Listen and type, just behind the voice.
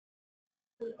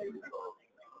Is it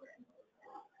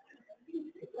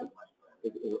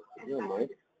a mic?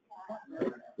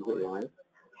 Is it live?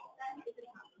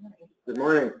 Good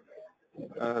morning.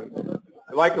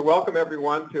 I'd like to welcome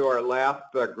everyone to our last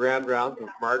Grand Rounds of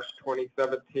March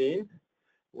 2017.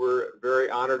 We're very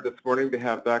honored this morning to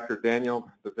have Dr.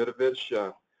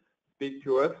 Davidovich speak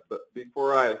to us. But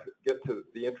before I get to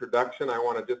the introduction, I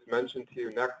want to just mention to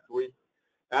you next week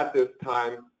at this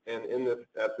time and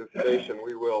at this station,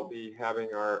 we will be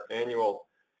having our annual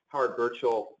Howard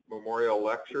Virtual Memorial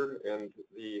Lecture, and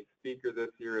the speaker this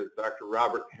year is Dr.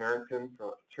 Robert Harrington,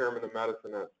 Chairman of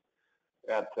Medicine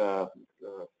at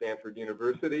Stanford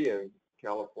University in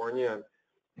California. And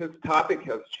his topic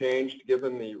has changed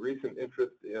given the recent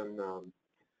interest in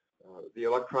the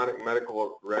electronic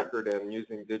medical record and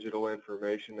using digital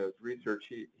information as research.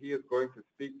 He is going to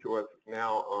speak to us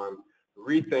now on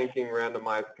rethinking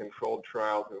randomized controlled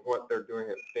trials and what they're doing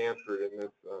at Stanford in this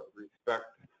respect.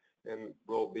 And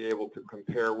we'll be able to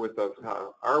compare with us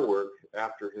our work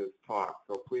after his talk.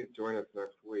 So please join us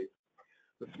next week.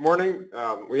 This morning,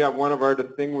 we have one of our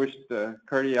distinguished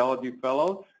cardiology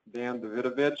fellows, Dan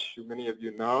Davidovich, who many of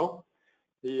you know.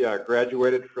 He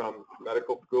graduated from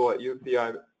medical school at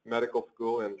UCI Medical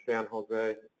School in San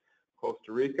Jose,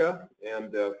 Costa Rica,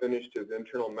 and finished his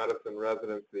internal medicine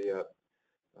residency at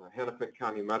Hennepin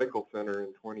County Medical Center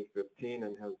in 2015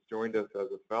 and has joined us as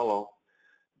a fellow.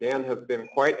 Dan has been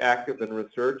quite active in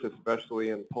research, especially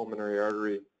in pulmonary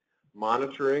artery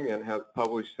monitoring, and has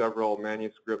published several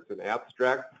manuscripts and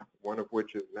abstracts, one of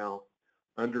which is now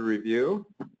under review,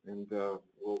 and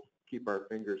we'll keep our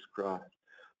fingers crossed.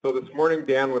 So this morning,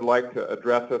 Dan would like to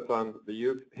address us on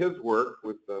his work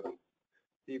with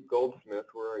Steve Goldsmith.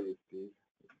 Where are you, Steve?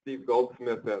 Steve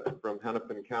Goldsmith from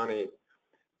Hennepin County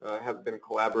has been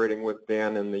collaborating with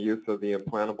Dan in the use of the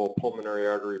implantable pulmonary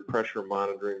artery pressure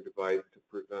monitoring device to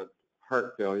prevent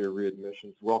heart failure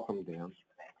readmissions. Welcome, Dan.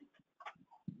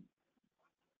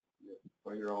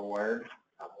 So you're all wired?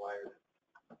 I'm wired.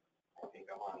 I think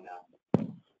I'm on now.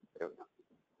 Yep.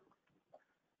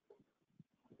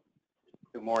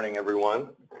 Good morning, everyone.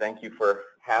 Thank you for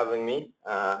having me.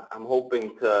 I'm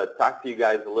hoping to talk to you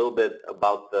guys a little bit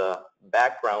about the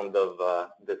background of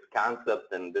this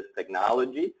concept and this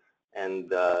technology,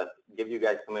 and give you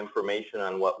guys some information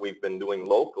on what we've been doing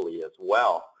locally as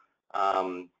well.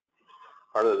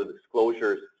 Part of the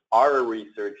disclosures are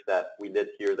research that we did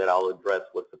here that I'll address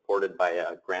was supported by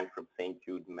a grant from St.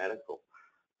 Jude Medical.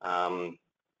 I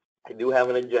do have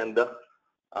an agenda.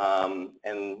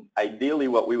 And ideally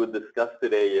what we would discuss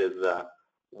today is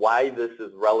why this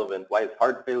is relevant, why is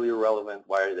heart failure relevant,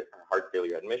 why are heart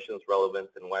failure admissions relevant,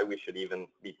 and why we should even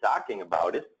be talking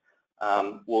about it.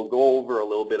 We'll go over a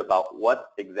little bit about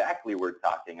what exactly we're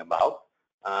talking about.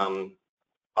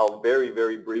 I'll very,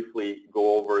 very briefly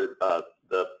go over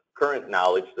the current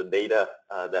knowledge, the data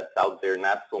that's out there,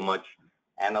 not so much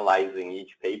analyzing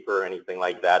each paper or anything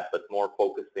like that, but more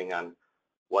focusing on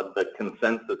what the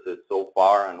consensus is so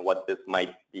far and what this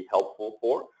might be helpful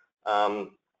for.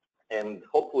 And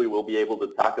hopefully we'll be able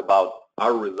to talk about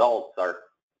our results, our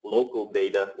local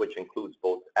data, which includes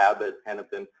both Abbott,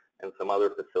 Hennepin, and some other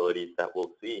facilities that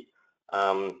we'll see.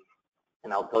 And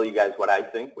I'll tell you guys what I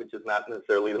think, which is not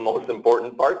necessarily the most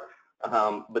important part.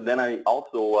 But then I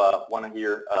also want to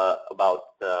hear about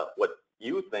what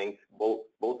you think,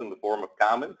 both in the form of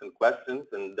comments and questions,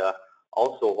 and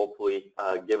also hopefully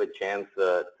give a chance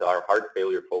to our heart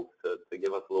failure folks to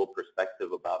give us a little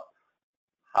perspective about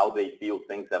how they feel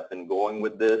things have been going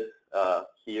with this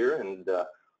here, and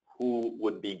who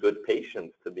would be good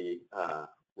patients to be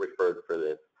referred for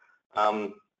this.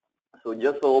 So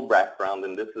just a little background,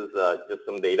 and this is just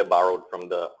some data borrowed from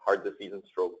the Heart Disease and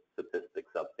Stroke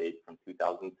Statistics Update from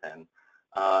 2010.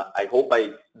 I hope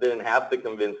I didn't have to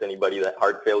convince anybody that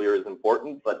heart failure is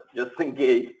important, but just in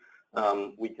case,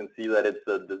 we can see that it's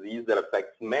a disease that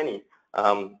affects many.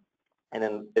 And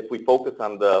then if we focus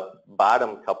on the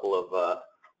bottom couple of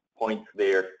points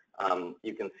there,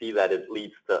 you can see that it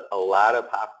leads to a lot of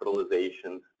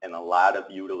hospitalizations and a lot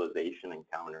of utilization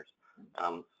encounters.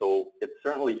 So it's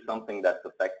certainly something that's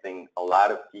affecting a lot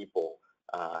of people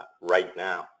right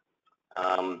now.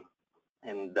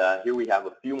 And here we have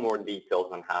a few more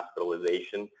details on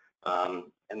hospitalization.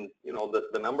 And you know,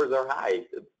 the numbers are high.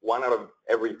 1 out of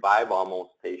every 5 almost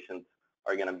patients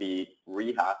are going to be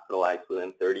re-hospitalized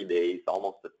within 30 days,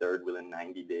 almost a third within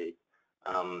 90 days.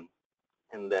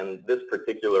 And then this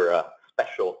particular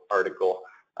special article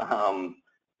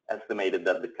estimated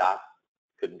that the cost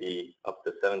could be up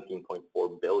to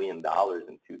 $17.4 billion in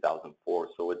 2004.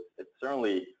 So it's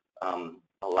certainly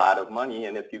a lot of money.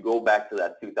 And if you go back to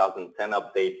that 2010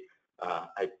 update,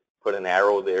 I put an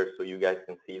arrow there so you guys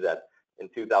can see that in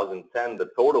 2010, the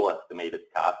total estimated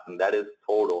cost, and that is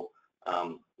total,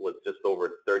 was just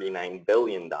over $39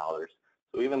 billion.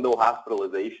 So even though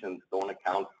hospitalizations don't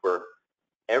account for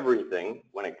everything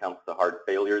when it comes to heart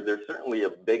failure, there's certainly a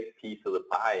big piece of the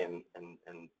pie,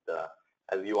 and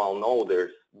as you all know,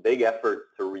 there's big efforts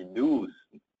to reduce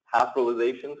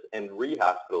hospitalizations and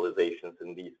rehospitalizations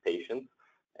in these patients,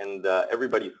 and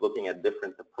everybody's looking at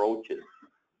different approaches.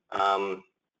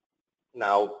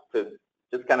 Now, to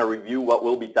just kind of review what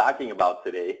we'll be talking about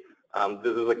today,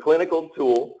 this is a clinical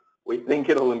tool. We think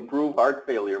it'll improve heart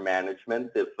failure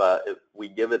management if we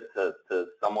give it to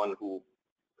someone who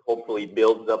hopefully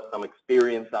builds up some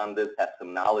experience on this, has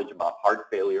some knowledge about heart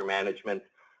failure management.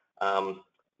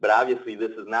 But obviously,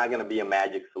 this is not going to be a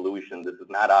magic solution. This is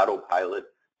not autopilot.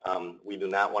 We do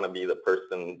not want to be the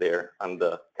person there on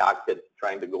the cockpit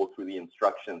trying to go through the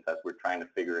instructions as we're trying to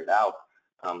figure it out.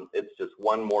 It's just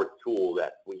one more tool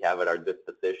that we have at our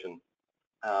disposition.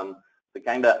 To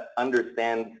kind of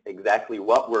understand exactly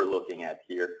what we're looking at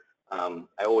here,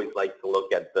 I always like to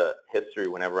look at the history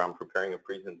whenever I'm preparing a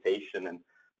presentation, and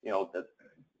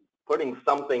putting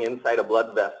something inside a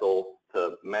blood vessel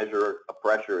to measure a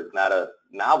pressure is not a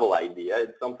novel idea.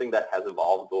 It's something that has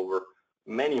evolved over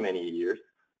many, many years.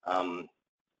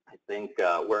 I think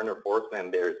Werner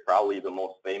Forssmann there is probably the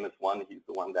most famous one. He's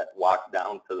the one that walked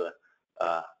down to the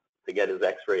to get his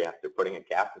X-ray after putting a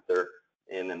catheter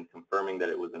in and confirming that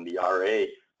it was in the RA.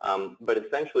 But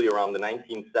essentially around the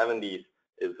 1970s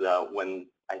is when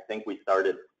I think we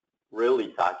started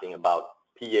really talking about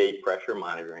PA pressure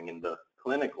monitoring in the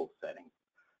clinical setting.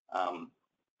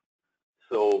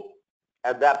 So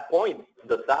at that point,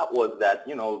 the thought was that,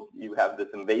 you have this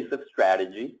invasive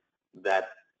strategy that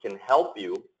can help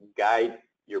you guide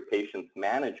your patient's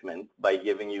management by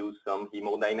giving you some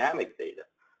hemodynamic data.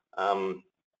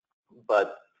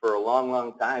 But for a long,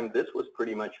 long time, this was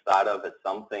pretty much thought of as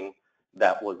something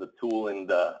that was a tool in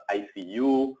the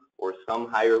ICU or some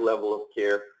higher level of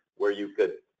care where you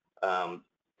could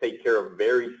take care of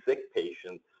very sick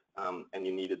patients and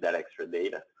you needed that extra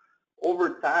data.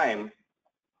 Over time,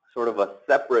 sort of a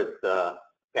separate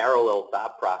parallel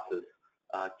thought process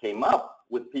came up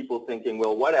with people thinking,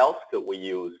 well, what else could we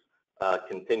use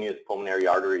continuous pulmonary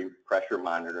artery pressure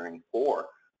monitoring for?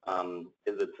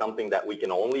 Is it something that we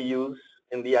can only use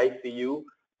in the ICU?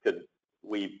 Could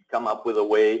we come up with a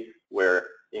way where,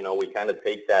 we kind of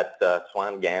take that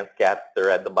Swan-Ganz catheter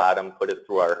at the bottom, put it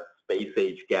through our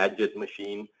space-age gadget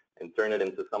machine, and turn it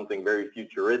into something very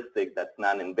futuristic that's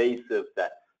non-invasive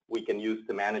that we can use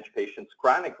to manage patients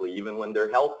chronically, even when they're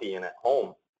healthy and at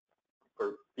home,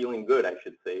 or feeling good, I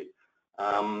should say.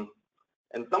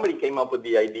 And somebody came up with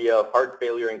the idea of heart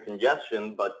failure and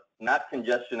congestion, but not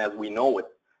congestion as we know it.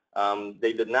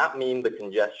 They did not mean the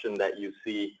congestion that you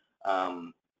see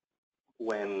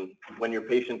when your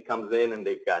patient comes in and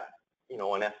they've got, an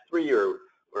S3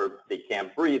 or they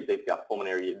can't breathe, they've got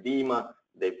pulmonary edema,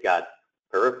 they've got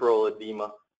peripheral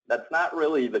edema. That's not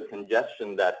really the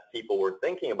congestion that people were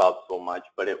thinking about so much,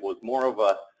 but it was more of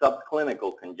a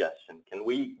subclinical congestion. Can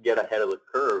we get ahead of the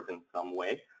curve in some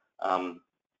way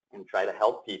and try to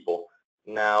help people?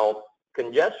 Now,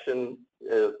 congestion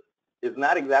is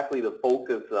not exactly the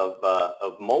focus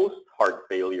of most heart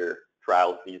failure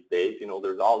trials these days.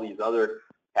 There's all these other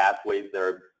pathways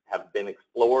that have been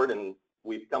explored, and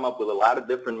we've come up with a lot of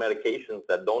different medications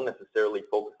that don't necessarily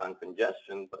focus on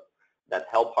congestion, but that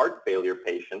help heart failure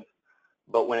patients.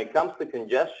 But when it comes to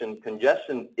congestion,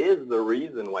 congestion is the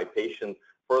reason why patients,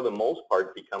 for the most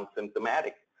part, become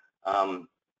symptomatic.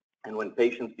 And when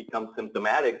patients become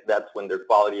symptomatic, that's when their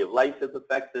quality of life is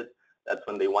affected. That's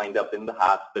when they wind up in the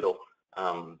hospital.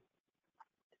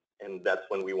 And that's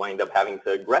when we wind up having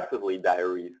to aggressively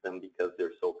diurese them because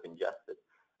they're so congested.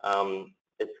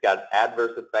 It's got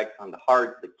adverse effects on the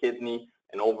heart, the kidney,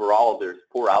 and overall there's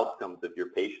poor outcomes if your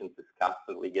patient is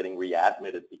constantly getting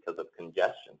readmitted because of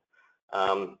congestion.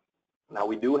 Now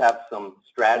we do have some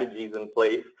strategies in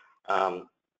place.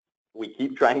 We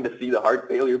keep trying to see the heart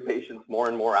failure patients more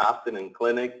and more often in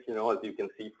clinic, as you can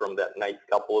see from that nice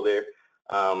couple there.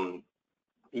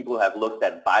 People have looked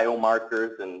at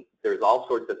biomarkers, and there's all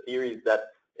sorts of theories that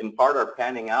in part are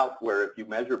panning out where if you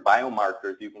measure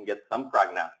biomarkers, you can get some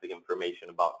prognostic information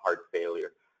about heart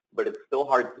failure. But it's still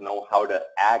hard to know how to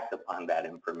act upon that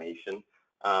information.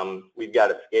 We've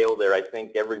got a scale there. I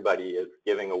think everybody is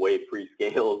giving away free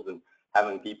scales and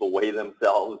having people weigh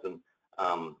themselves. And,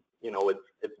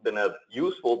 it's been a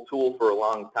useful tool for a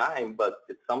long time, but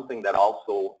it's something that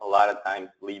also a lot of times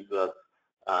leaves us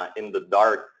in the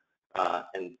dark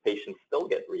and patients still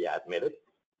get readmitted.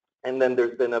 And then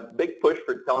there's been a big push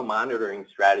for telemonitoring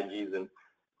strategies, and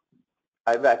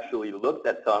I've actually looked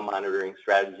at telemonitoring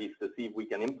strategies to see if we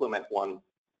can implement one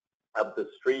up the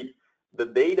street. The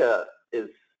data is,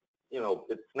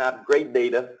 it's not great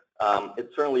data.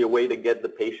 It's certainly a way to get the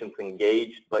patients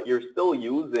engaged, but you're still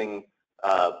using,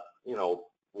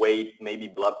 weight, maybe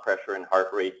blood pressure and heart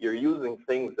rate. You're using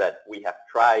things that we have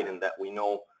tried and that we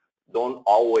know don't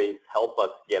always help us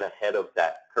get ahead of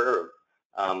that curve.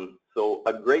 So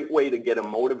a great way to get a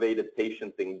motivated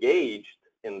patient engaged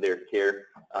in their care,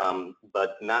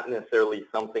 but not necessarily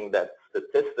something that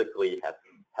statistically has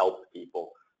helped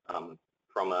people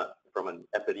from an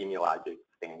epidemiologic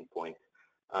standpoint.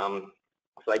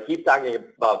 So I keep talking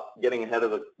about getting ahead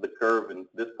of the curve, and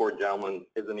this poor gentleman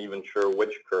isn't even sure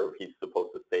which curve he's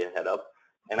supposed to stay ahead of.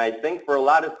 And I think for a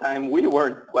lot of time, we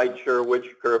weren't quite sure which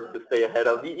curve to stay ahead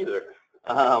of either.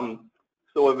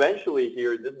 So eventually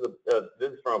here, this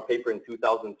is from a paper in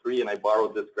 2003, and I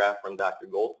borrowed this graph from Dr.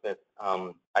 Goldsmith.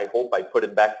 I hope I put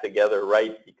it back together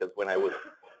right, because when I was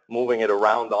moving it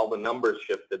around, all the numbers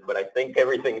shifted, but I think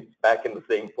everything's back in the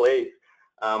same place.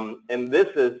 And this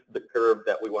is the curve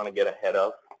that we want to get ahead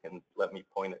of, and let me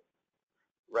point it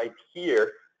right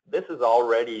here. This is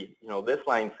already, this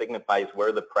line signifies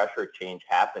where the pressure change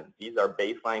happens. These are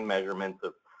baseline measurements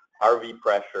of RV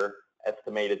pressure,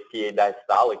 estimated PA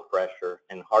diastolic pressure,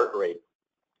 and heart rate.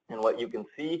 And what you can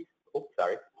see,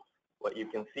 what you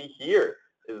can see here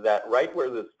is that right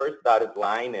where this first dotted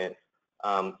line is,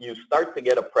 you start to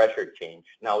get a pressure change.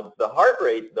 Now the heart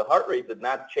rate did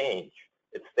not change.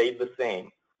 It stayed the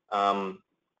same.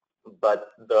 But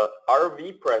the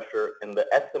RV pressure and the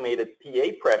estimated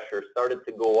PA pressure started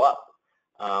to go up.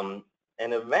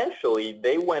 And eventually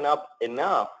they went up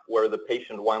enough where the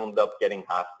patient wound up getting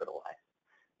hospitalized.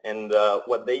 And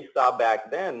what they saw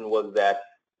back then was that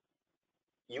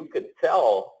you could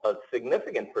tell a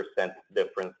significant percent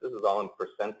difference. This is all in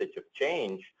percentage of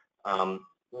change.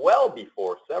 Well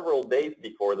before, several days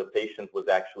before the patient was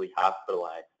actually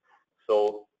hospitalized.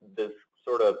 So this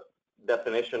sort of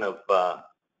definition of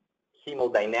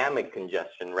hemodynamic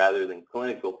congestion rather than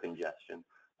clinical congestion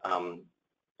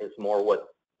is more what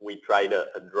we try to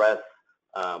address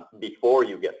before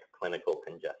you get to clinical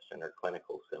congestion or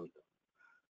clinical symptoms.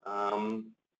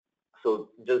 So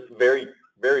just very,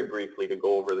 very briefly to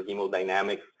go over the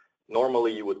hemodynamics.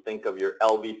 Normally you would think of your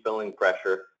LV filling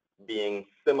pressure being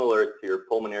similar to your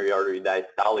pulmonary artery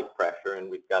diastolic pressure, and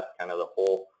we've got kind of the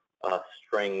whole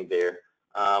string there.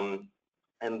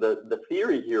 And the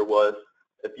theory here was,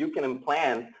 if you can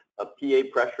implant a PA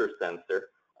pressure sensor,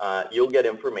 you'll get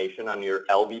information on your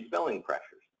LV filling pressures.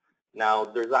 Now,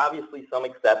 there's obviously some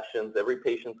exceptions. Every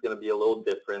patient's going to be a little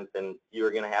different, and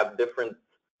you're going to have different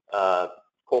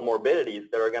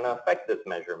comorbidities that are going to affect this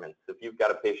measurement. If you've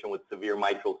got a patient with severe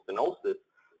mitral stenosis,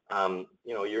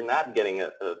 you're not getting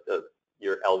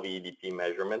your LV-EDP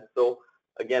measurement. So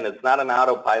again, it's not an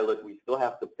autopilot. We still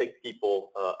have to pick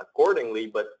people accordingly,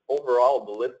 but overall,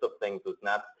 the list of things was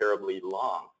not terribly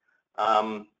long.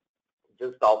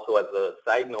 Just also as a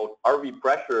side note, RV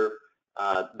pressure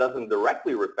doesn't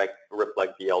directly reflect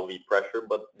the LV pressure,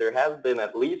 but there has been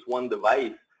at least one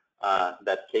device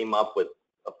that came up with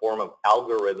a form of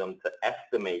algorithm to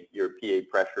estimate your PA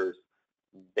pressures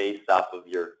based off of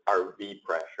your RV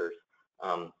pressures.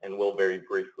 And we'll very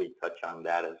briefly touch on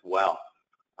that as well.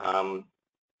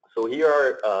 So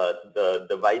here are the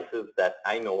devices that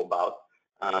I know about.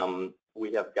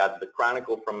 We have got the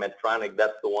Chronicle from Medtronic.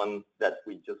 That's the one that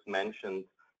we just mentioned.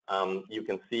 You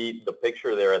can see the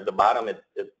picture there at the bottom.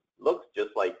 It looks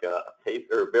just like a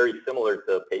pacemaker, very similar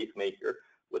to a pacemaker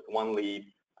with one lead.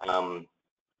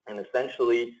 And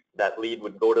essentially, that lead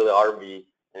would go to the RV,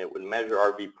 and it would measure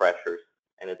RV pressures.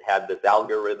 And it had this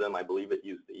algorithm. I believe it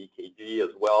used the EKG as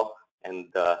well, and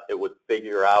it would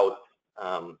figure out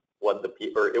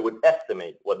it would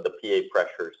estimate what the PA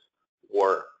pressures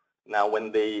were. Now,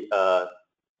 when they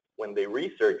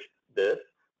researched this,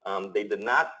 they did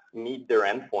not meet their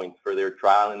endpoints for their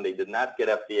trial, and they did not get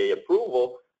FDA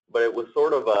approval. But it was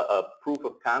sort of a proof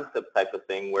of concept type of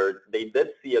thing, where they did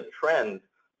see a trend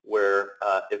where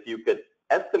if you could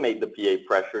estimate the PA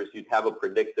pressures, you'd have a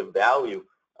predictive value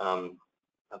of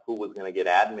who was going to get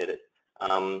admitted.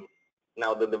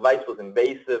 Now, the device was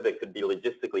invasive. It could be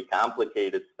logistically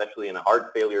complicated, especially in a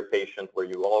heart failure patient where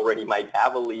you already might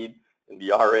have a lead in the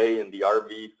RA and the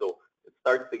RV. So it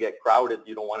starts to get crowded.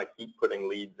 You don't want to keep putting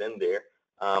leads in there.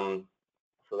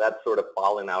 So that's sort of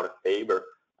fallen out of favor.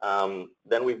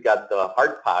 Then we've got the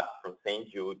heart pot from St.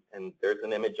 Jude, and there's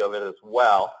an image of it as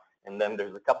well. And then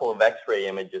there's a couple of X-ray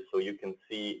images so you can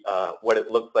see what it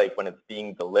looks like when it's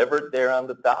being delivered there on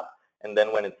the top, and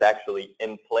then when it's actually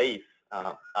in place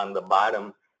on the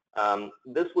bottom.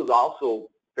 This was also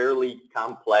fairly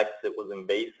complex. It was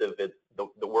invasive.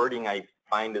 The wording I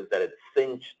find is that it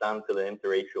cinched onto the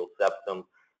interatrial septum.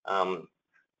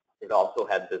 It also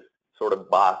had this sort of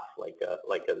box like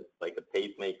a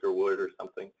pacemaker would or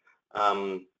something.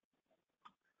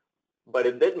 But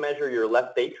it did measure your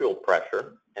left atrial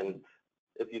pressure, and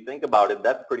if you think about it,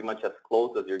 that's pretty much as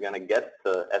close as you're going to get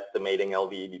to estimating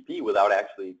LVEDP without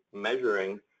actually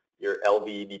measuring your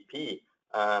LVEDP.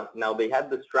 Now, they had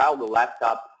this trial, the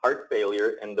laptop heart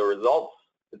failure, and the results,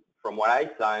 from what I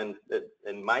saw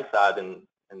in my side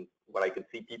and what I could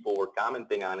see people were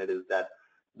commenting on it, is that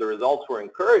the results were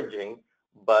encouraging,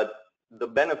 but the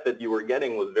benefit you were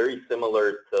getting was very similar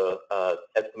to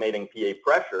estimating PA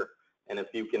pressure. And if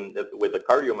you can, with a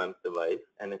CardioMEMS device,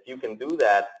 and if you can do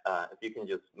that, if you can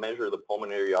just measure the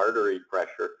pulmonary artery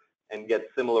pressure and get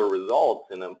similar results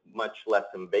in a much less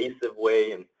invasive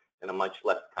way and in a much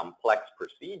less complex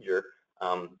procedure,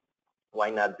 why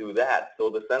not do that? So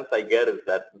the sense I get is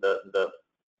that the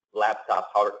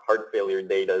laptop heart failure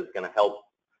data is going to help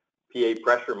PA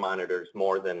pressure monitors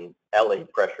more than LA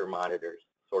pressure monitors,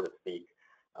 so to speak.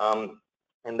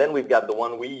 And then we've got the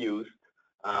one we used.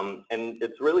 And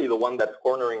it's really the one that's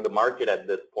cornering the market at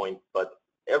this point, but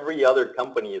every other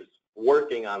company is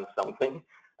working on something.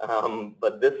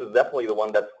 But this is definitely the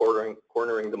one that's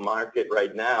cornering the market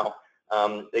right now.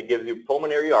 It gives you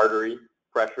pulmonary artery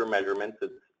pressure measurements.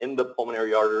 It's in the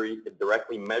pulmonary artery. It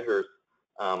directly measures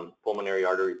pulmonary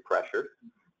artery pressure.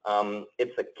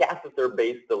 It's a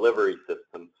catheter-based delivery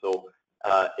system. So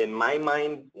in my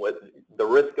mind, what the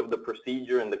risk of the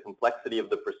procedure and the complexity of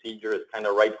the procedure is kind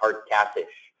of right heart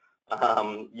cath-ish.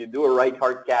 You do a right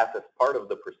heart cath as part of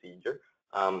the procedure,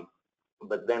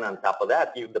 but then on top of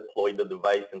that, you deploy the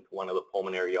device into one of the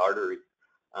pulmonary arteries.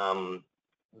 The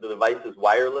device is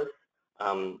wireless.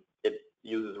 It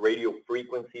uses radio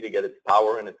frequency to get its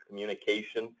power and its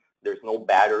communication. There's no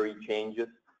battery changes.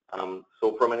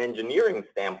 So from an engineering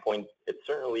standpoint, it's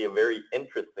certainly a very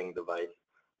interesting device.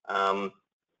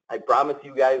 I promise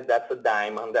you guys that's a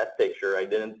dime on that picture. I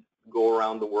didn't go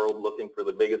around the world looking for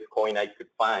the biggest coin I could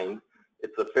find.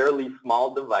 It's a fairly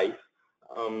small device.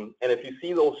 And if you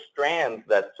see those strands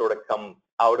that sort of come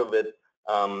out of it,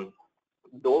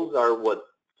 those are what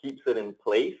keeps it in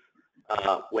place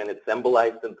when it's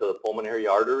embolized into the pulmonary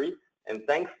artery. And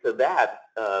thanks to that,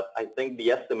 I think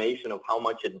the estimation of how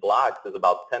much it blocks is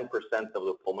about 10% of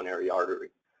the pulmonary artery.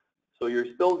 So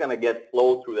you're still going to get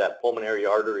flow through that pulmonary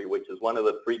artery, which is one of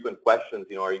the frequent questions,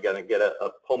 you know, are you going to get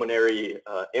a pulmonary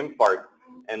infarct?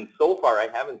 And so far, I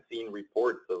haven't seen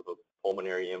reports of a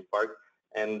pulmonary infarct.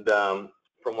 And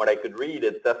from what I could read,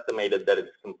 it's estimated that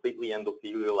it's completely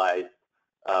endothelialized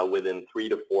within 3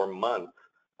 to 4 months.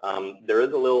 There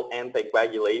is a little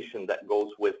anticoagulation that goes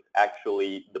with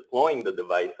actually deploying the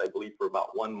device, I believe, for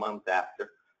about 1 month after.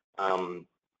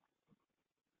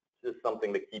 Just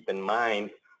something to keep in mind.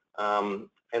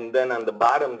 And then on the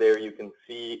bottom there, you can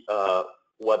see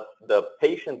what the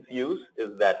patients use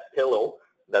is that pillow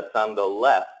that's on the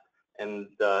left. And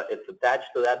it's attached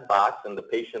to that box, and the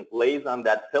patient lays on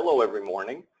that pillow every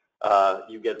morning.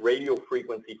 You get radio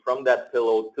frequency from that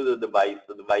pillow to the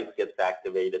device gets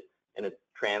activated, and it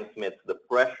transmits the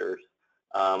pressures.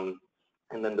 And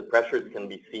then the pressures can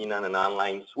be seen on an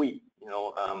online suite, you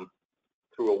know,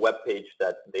 through a web page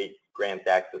that they grant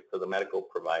access to the medical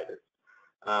providers.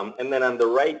 And then on the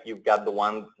right, you've got the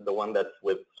one that's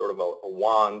with sort of a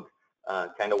wand,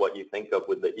 kind of what you think of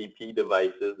with the EP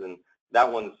devices, and that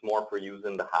one's more for use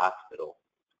in the hospital.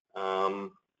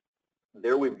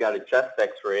 There we've got a chest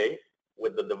X-ray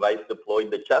with the device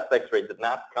deployed. The chest X-ray did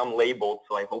not come labeled,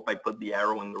 so I hope I put the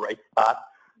arrow in the right spot.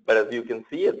 But as you can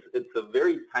see, it's a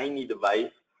very tiny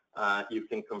device. You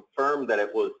can confirm that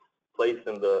it was placed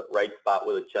in the right spot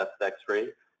with a chest X-ray.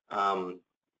 And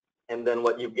then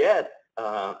what you get,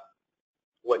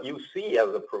 what you see as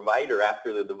a provider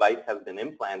after the device has been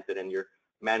implanted and you're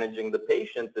managing the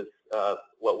patient is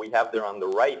what we have there on the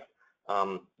right.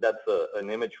 That's an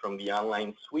image from the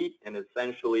online suite, and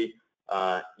essentially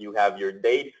you have your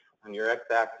dates on your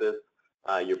x-axis,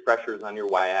 your pressures on your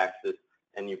y-axis,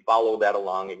 and you follow that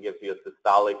along. It gives you a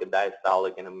systolic, a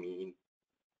diastolic, and a mean.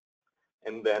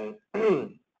 And then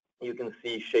you can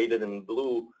see shaded in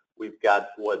blue, we've got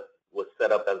what was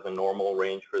set up as a normal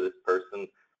range for this person.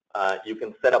 You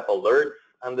can set up alerts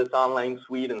on this online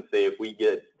suite and say if we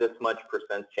get this much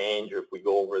 % change or if we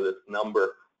go over this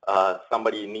number,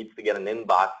 somebody needs to get an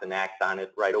inbox and act on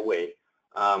it right away.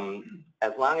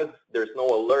 As long as there's no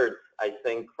alerts, I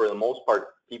think for the most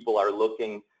part, people are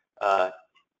looking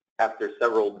after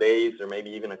several days or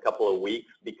maybe even a couple of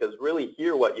weeks, because really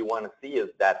here what you want to see is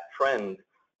that trend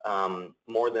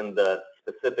more than the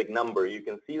specific number. You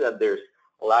can see that there's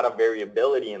a lot of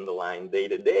variability in the line day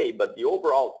to day, but the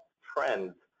overall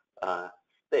trend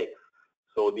sticks.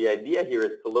 So the idea here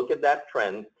is to look at that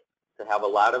trend, to have a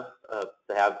lot of,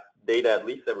 to have data at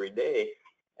least every day,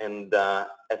 and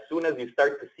as soon as you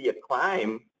start to see a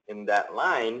climb in that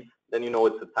line, then you know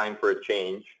it's a time for a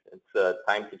change. It's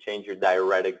time to change your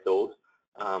diuretic dose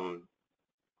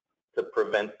to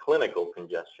prevent clinical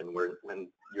congestion, when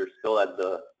you're still at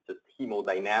the just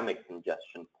hemodynamic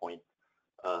congestion point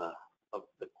of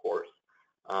the course.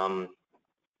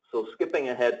 So skipping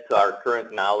ahead to our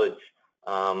current knowledge,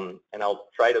 and I'll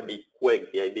try to be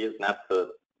quick. The idea is not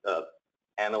to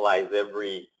analyze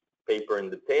every paper in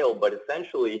detail, but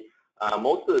essentially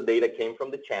most of the data came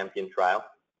from the CHAMPION trial.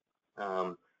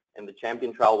 And the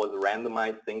CHAMPION trial was a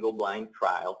randomized single-blind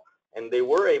trial, and they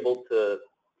were able to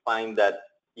find that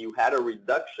you had a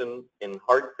reduction in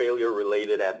heart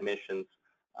failure-related admissions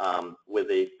with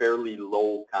a fairly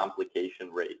low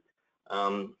complication rate.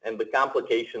 And the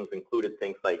complications included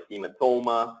things like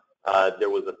hematoma. There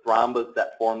was a thrombus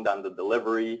that formed on the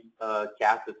delivery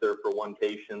catheter for one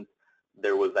patient.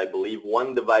 There was, I believe,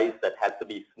 one device that had to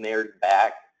be snared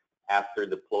back after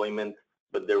deployment,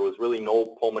 but there was really no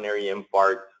pulmonary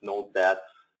infarct, no deaths,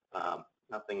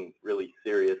 nothing really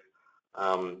serious.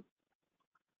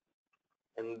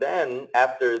 And then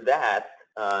after that,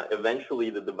 eventually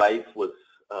the device was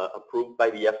approved by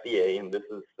the FDA, and this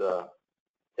is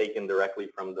taken directly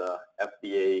from the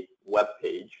FDA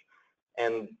webpage.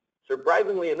 And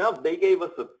surprisingly enough, they gave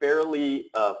us a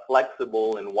fairly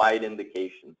flexible and wide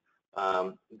indication.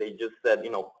 They just said,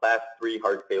 you know, class 3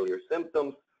 heart failure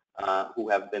symptoms, who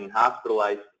have been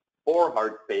hospitalized for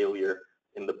heart failure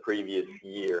in the previous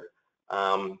year.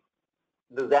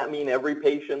 Does that mean every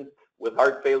patient with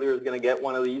heart failure is going to get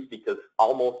one of these, because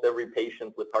almost every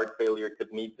patient with heart failure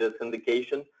could meet this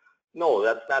indication? No,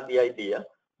 that's not the idea.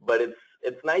 But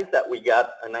it's nice that we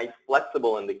got a nice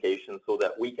flexible indication so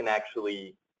that we can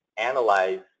actually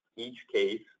analyze each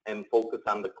case and focus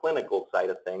on the clinical side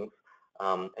of things,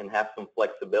 and have some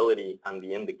flexibility on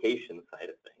the indication side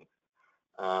of things.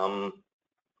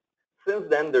 Since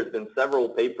then, there's been several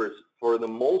papers, for the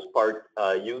most part,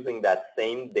 using that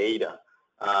same data.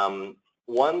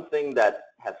 One thing that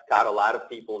has caught a lot of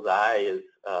people's eye is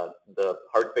the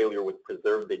heart failure with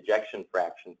preserved ejection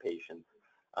fraction patients.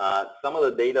 Some of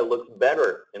the data looks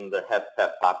better in the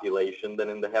HFpEF population than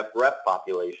in the HFrEF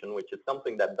population, which is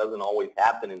something that doesn't always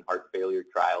happen in heart failure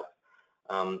trials.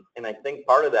 And I think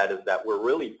part of that is that we're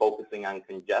really focusing on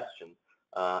congestion.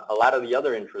 A lot of the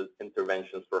other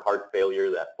interventions for heart failure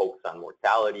that focus on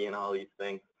mortality and all these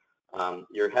things,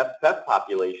 your HFpEF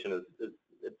population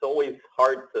it's always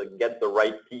hard to get the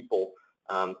right people.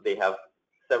 They have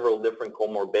several different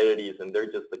comorbidities, and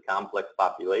they're just a complex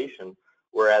population.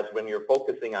 Whereas when you're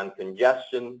focusing on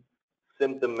congestion,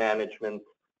 symptom management,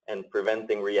 and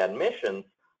preventing readmissions,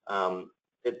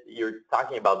 you're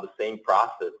talking about the same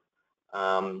process.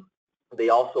 They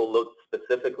also looked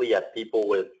specifically at people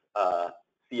with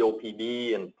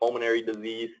COPD and pulmonary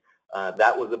disease.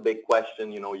 That was a big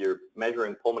question. You know, you're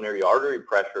measuring pulmonary artery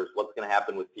pressures. What's going to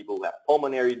happen with people who have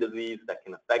pulmonary disease that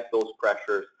can affect those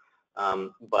pressures?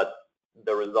 But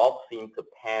the results seem to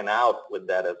pan out with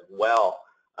that as well.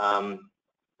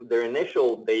 Their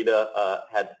initial data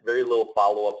had very little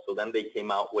follow-up, so then they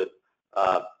came out with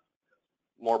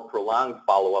more prolonged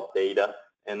follow-up data,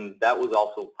 and that was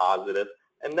also positive.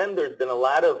 And then there's been a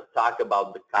lot of talk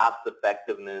about the cost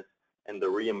effectiveness and the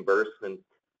reimbursement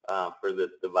for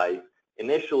this device.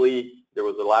 Initially, there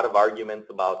was a lot of arguments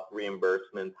about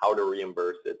reimbursement, how to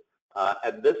reimburse it.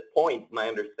 At this point, my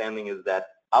understanding is that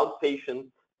outpatient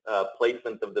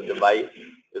placement of the device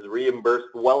is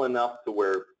reimbursed well enough to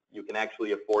where you can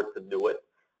actually afford to do it.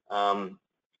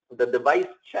 The device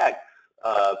checks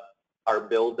are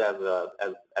billed as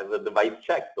a device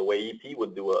check, the way EP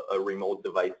would do a remote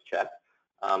device check.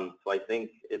 So I think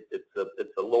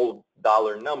it's a low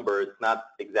dollar number. It's not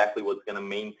exactly what's going to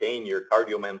maintain your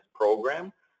CardioMEMS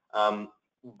program,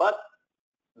 but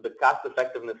the cost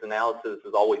effectiveness analysis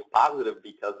is always positive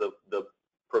because of the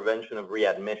prevention of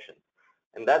readmission.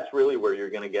 And that's really where you're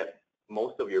going to get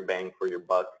most of your bang for your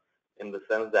buck, in the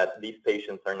sense that these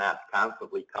patients are not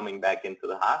constantly coming back into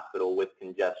the hospital with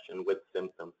congestion, with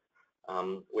symptoms,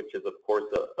 which is, of course,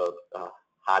 a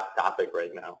hot topic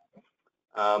right now.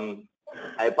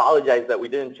 I apologize that we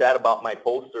didn't chat about my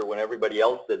poster when everybody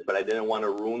else did, but I didn't want to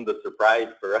ruin the surprise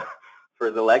for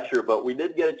the lecture. But we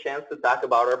did get a chance to talk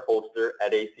about our poster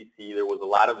at ACC. There was a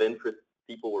lot of interest.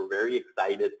 People were very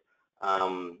excited.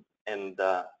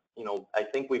 You know, I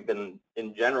think we've been,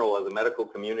 in general, as a medical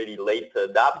community, late to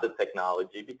adopt the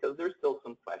technology because there's still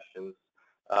some questions.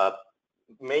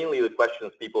 mainly the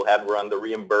questions people had were on the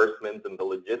reimbursement and the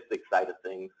logistics side of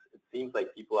things. It seems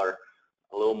like people are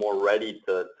a little more ready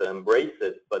to embrace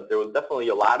it, but there was definitely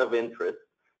a lot of interest,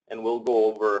 and we'll go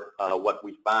over what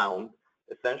we found.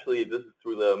 Essentially, this is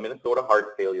through the Minnesota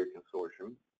Heart Failure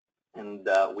Consortium, and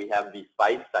we have these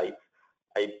 5 sites.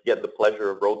 I get the pleasure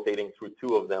of rotating through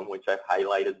 2 of them, which I've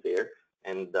highlighted there,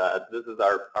 and this is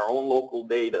our own local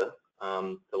data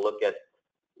to look at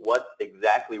what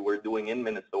exactly we're doing in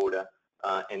Minnesota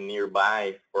and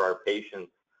nearby for our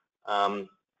patients.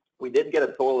 We did get a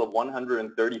total of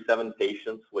 137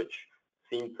 patients, which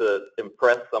seemed to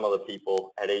impress some of the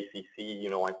people at ACC. You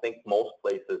know, I think most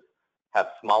places have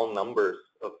small numbers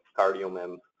of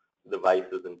CardioMEMS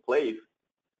devices in place.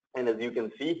 And as you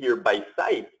can see here by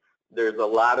site, there's a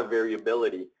lot of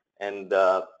variability. And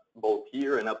both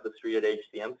here and up the street at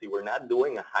HCMC, we're not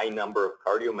doing a high number of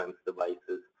CardioMEMS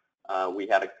devices. We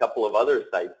had a couple of other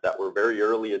sites that were very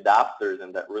early adopters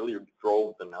and that really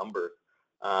drove the numbers.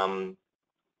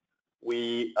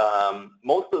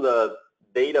 Most of the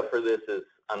data for this is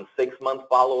on 6-month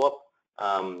follow-up.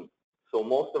 So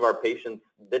most of our patients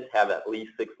did have at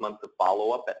least 6 months of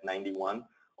follow-up at 91.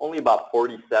 Only about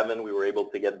 47 we were able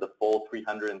to get the full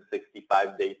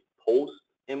 365 days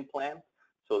post-implant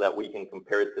so that we can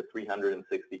compare it to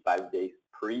 365 days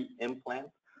pre-implant.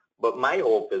 But my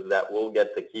hope is that we'll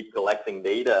get to keep collecting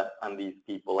data on these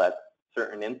people at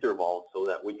certain intervals so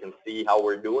that we can see how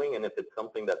we're doing and if it's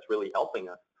something that's really helping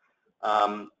us.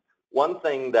 One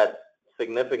thing that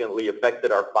significantly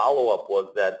affected our follow-up was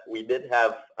that we did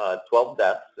have 12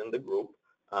 deaths in the group.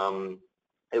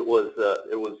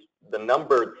 The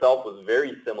number itself was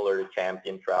very similar to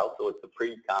Champion trial, so it's a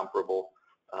pretty comparable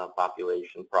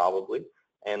population probably.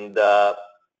 And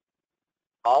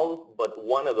all but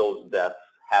one of those deaths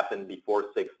happened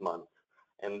before 6 months,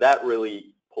 and that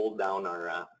really pulled down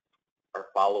our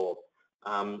follow-up.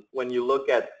 When you look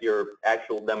at your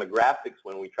actual demographics,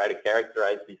 when we try to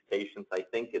characterize these patients, I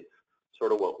think it's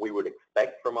sort of what we would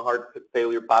expect from a heart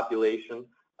failure population,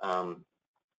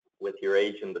 with your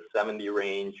age in the 70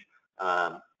 range,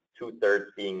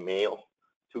 2/3 being male,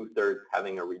 2/3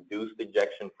 having a reduced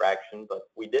ejection fraction. But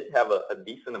we did have a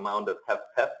decent amount of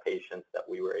HFpEF patients that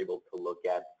we were able to look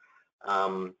at.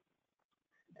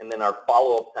 And then our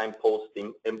follow-up time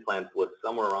post-implant was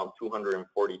somewhere around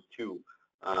 242.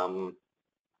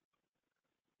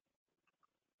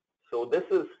 So this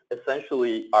is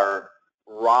essentially our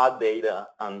raw data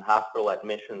on hospital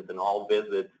admissions and all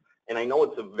visits. And I know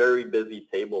it's a very busy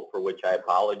table, for which I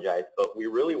apologize, but we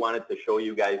really wanted to show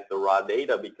you guys the raw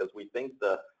data because we think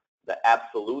the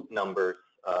absolute numbers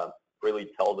really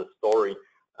tell the story.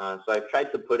 So I've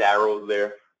tried to put arrows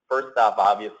there. First off,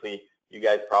 obviously, you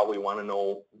guys probably want to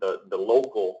know the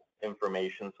local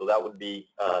information. So that would be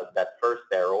that first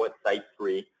arrow at site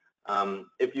 3.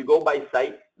 If you go by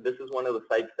site, this is one of the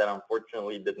sites that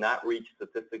unfortunately did not reach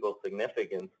statistical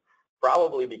significance,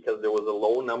 probably because there was a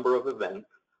low number of events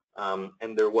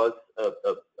and there was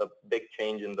a big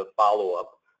change in the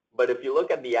follow-up. But if you look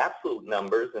at the absolute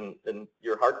numbers, and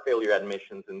your heart failure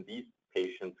admissions in these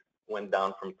patients went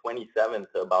down from 27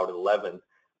 to about 11,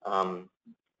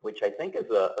 which I think is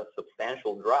a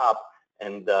substantial drop,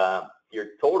 and your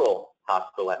total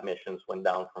hospital admissions went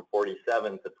down from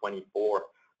 47 to 24.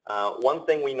 One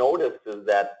thing we noticed is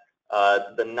that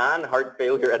the non-heart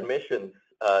failure admissions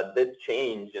did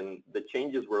change, and the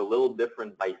changes were a little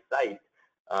different by site.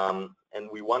 And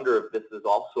we wonder if this is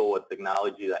also a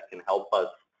technology that can help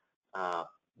us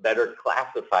better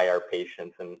classify our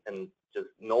patients and just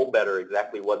know better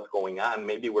exactly what's going on.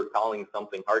 Maybe we're calling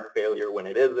something heart failure when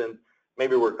it isn't.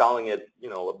 Maybe we're calling it, you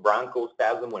know, a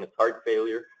bronchospasm when it's heart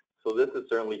failure. So this is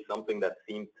certainly something that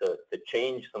seems to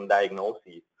change some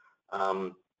diagnoses.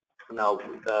 Now,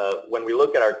 when we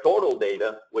look at our total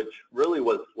data, which really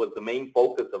was the main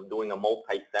focus of doing a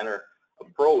multi-center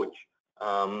approach,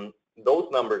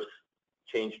 those numbers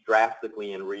changed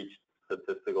drastically and reached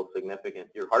statistical significance.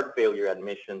 Your heart failure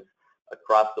admissions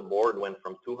across the board went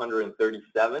from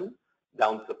 237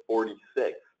 down to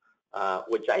 46,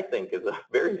 which I think is a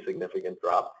very significant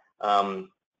drop. And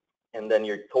then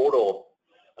your total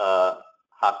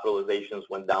hospitalizations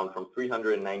went down from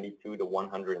 392 to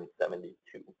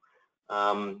 172.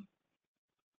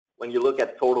 When you look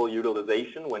at total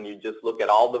utilization, when you just look at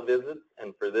all the visits,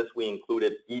 and for this we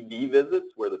included ED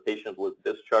visits where the patient was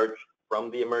discharged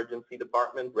from the emergency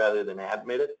department rather than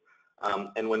admitted,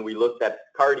 and when we looked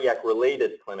at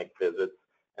cardiac-related clinic visits,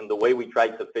 and the way we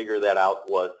tried to figure that out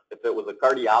was if it was a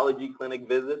cardiology clinic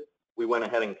visit, we went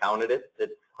ahead and counted it.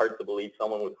 It's hard to believe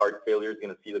someone with heart failure is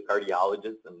going to see the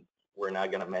cardiologist, and we're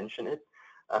not going to mention it.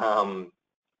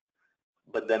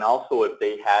 but then also if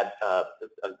they had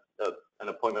an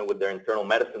appointment with their internal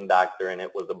medicine doctor and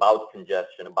it was about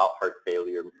congestion, about heart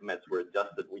failure, meds were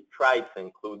adjusted. We tried to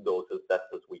include those as best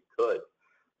as we could.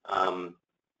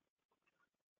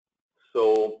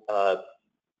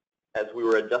 As we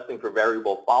were adjusting for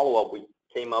variable follow-up, we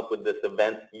came up with this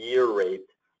event year rate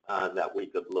that we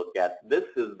could look at. This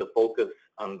is the focus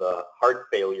on the heart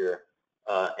failure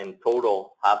and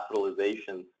total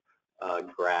hospitalizations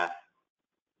graph.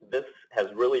 This has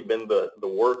really been the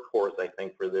workhorse, I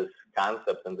think, for this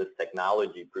concept and this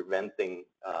technology preventing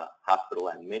hospital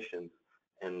admissions.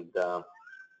 And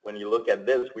when you look at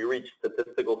this, we reached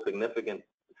statistical significance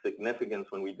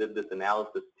when we did this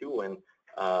analysis too, and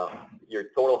your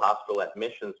total hospital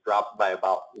admissions dropped by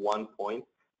about 1 point,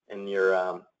 and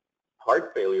your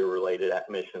heart failure related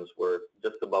admissions were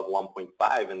just above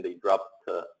 1.5, and they dropped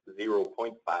to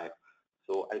 0.5.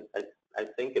 So I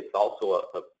think it's also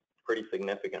a pretty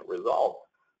significant result.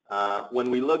 When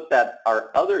we looked at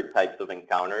our other types of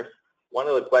encounters, one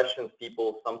of the questions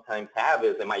people sometimes have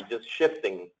is, am I just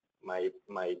shifting my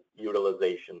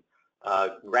utilization?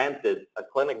 Granted, a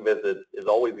clinic visit is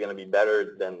always going to be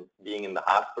better than being in the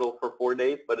hospital for 4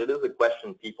 days, but it is a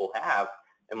question people have.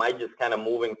 Am I just kind of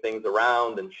moving things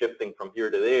around and shifting from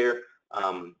here to there?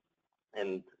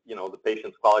 And you know, the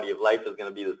patient's quality of life is going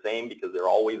to be the same because they're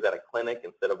always at a clinic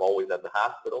instead of always at the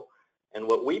hospital. And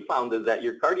what we found is that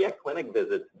your cardiac clinic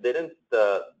visits didn't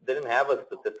have a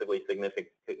statistically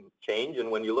significant change. And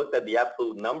when you looked at the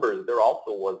absolute numbers, there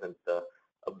also wasn't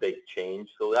a big change.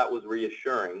 So that was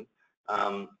reassuring.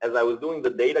 As I was doing the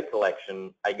data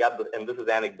collection, I got the, and this is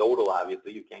anecdotal,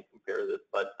 obviously, you can't compare this,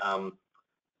 but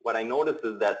what I noticed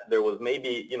is that there was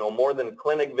maybe, you know, more than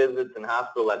clinic visits and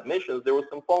hospital admissions, there was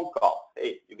some phone calls.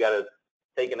 Hey, you got to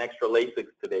take an extra Lasix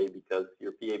today because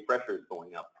your PA pressure is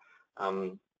going up,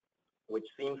 which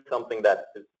seems something that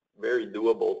is very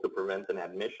doable to prevent an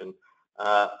admission.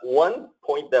 One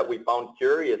point that we found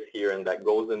curious here, and that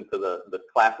goes into the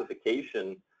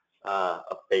classification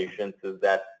of patients, is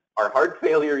that our heart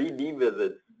failure ED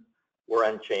visits were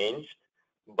unchanged,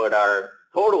 but our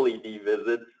total ED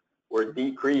visits were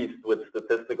decreased with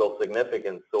statistical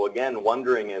significance. So again,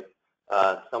 wondering if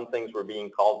some things were being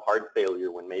called heart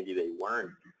failure when maybe they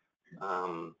weren't.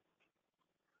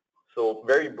 So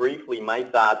very briefly, my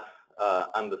thoughts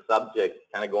on the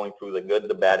subject, kind of going through the good,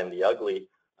 the bad, and the ugly.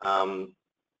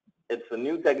 It's a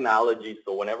new technology,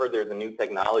 so whenever there's a new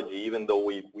technology, even though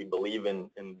we believe in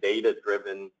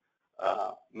data-driven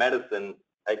medicine,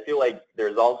 I feel like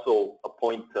there's also a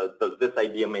point to, does this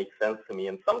idea make sense to me?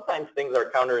 And sometimes things are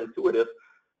counterintuitive,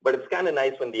 but it's kind of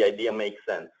nice when the idea makes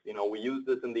sense. You know, we use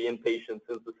this in the inpatient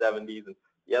since the 70s, and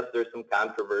yes, there's some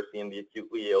controversy in the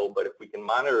acutely ill, but if we can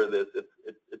monitor this,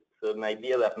 it's an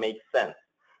idea that makes sense.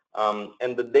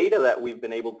 And the data that we've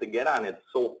been able to get on it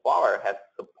so far has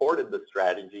supported the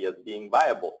strategy as being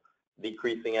viable,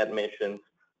 decreasing admissions,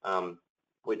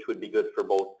 which would be good for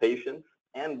both patients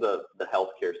and the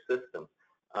healthcare system.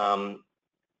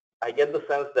 I get the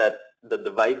sense that the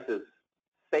device is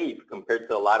safe compared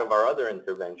to a lot of our other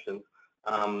interventions.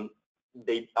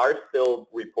 They are still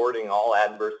reporting all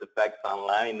adverse effects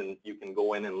online, and you can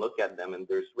go in and look at them, and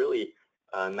there's really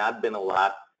not been a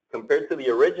lot. Compared to the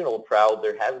original trial,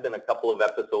 there has been a couple of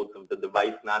episodes of the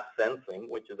device not sensing,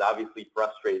 which is obviously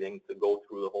frustrating to go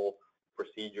through the whole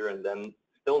procedure and then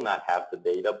still not have the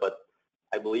data, but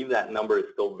I believe that number is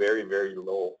still very, very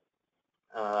low.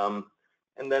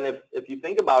 And then if you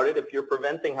think about it, if you're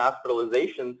preventing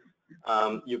hospitalizations,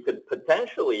 you could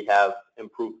potentially have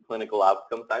improved clinical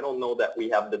outcomes. I don't know that we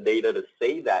have the data to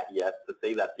say that yet, to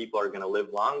say that people are going to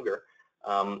live longer,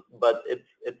 but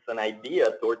it's an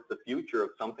idea towards the future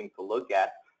of something to look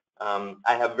at.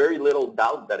 I have very little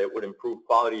doubt that it would improve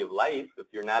quality of life if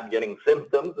you're not getting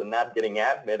symptoms and not getting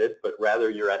admitted, but rather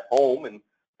you're at home and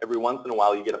every once in a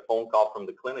while you get a phone call from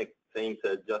the clinic saying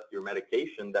to adjust your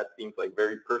medication. That seems like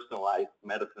very personalized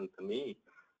medicine to me.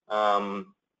 And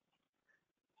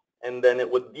then it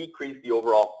would decrease the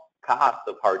overall cost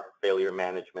of heart failure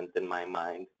management in my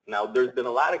mind. Now, there's been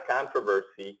a lot of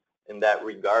controversy in that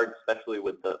regard, especially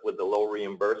with the low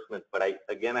reimbursement. But I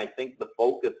think the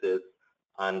focus is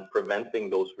on preventing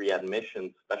those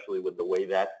readmissions, especially with the way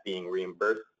that's being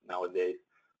reimbursed nowadays,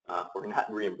 or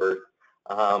not reimbursed.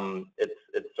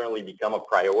 It's certainly become a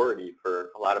priority for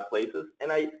a lot of places.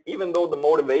 And even though the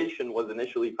motivation was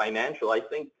initially financial, I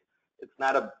think it's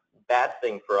not a bad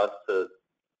thing for us to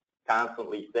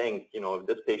constantly think, you know, if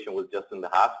this patient was just in the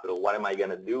hospital, what am I going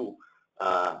to do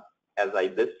as I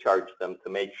discharge them to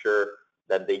make sure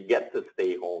that they get to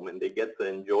stay home and they get to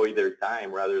enjoy their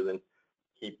time rather than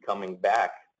keep coming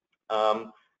back.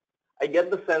 I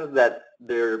get the sense that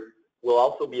there will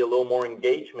also be a little more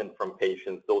engagement from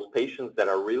patients, those patients that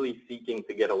are really seeking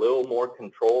to get a little more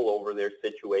control over their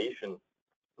situation,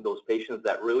 those patients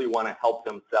that really want to help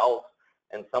themselves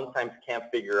and sometimes can't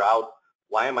figure out,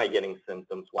 why am I getting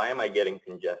symptoms? Why am I getting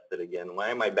congested again? Why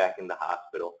am I back in the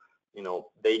hospital? You know,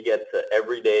 they get to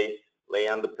every day lay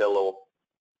on the pillow,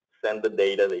 send the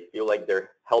data. They feel like they're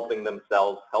helping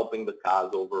themselves, helping the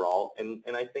cause overall. And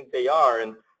I think they are.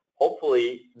 And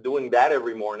hopefully doing that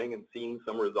every morning and seeing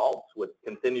some results would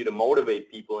continue to motivate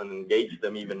people and engage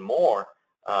them even more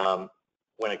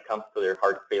when it comes to their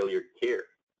heart failure care.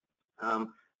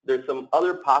 There's some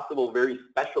other possible very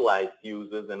specialized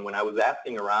uses, and when I was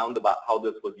asking around about how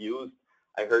this was used,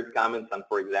 I heard comments on,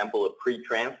 for example, a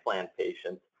pre-transplant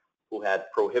patient who had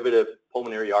prohibitive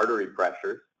pulmonary artery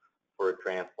pressures for a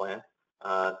transplant.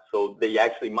 So they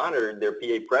actually monitored their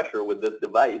PA pressure with this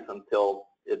device until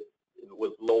it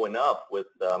was low enough with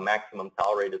maximum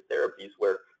tolerated therapies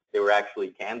where they were actually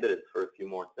candidates for a few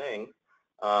more things.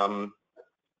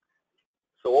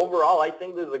 So overall, I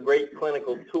think this is a great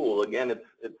clinical tool. Again,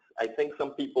 I think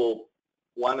some people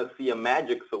want to see a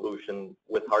magic solution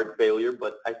with heart failure,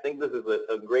 but I think this is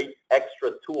a great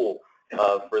extra tool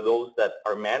for those that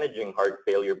are managing heart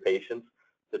failure patients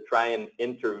to try and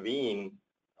intervene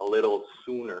a little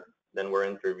sooner than we're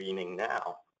intervening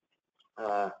now.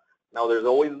 Now, there's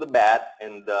always the bat,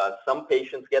 and some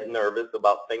patients get nervous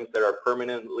about things that are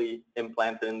permanently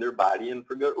implanted in their body, and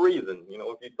for good reason. You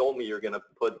know, if you told me you're going to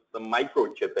put some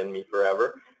microchip in me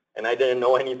forever, and I didn't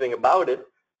know anything about it,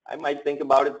 I might think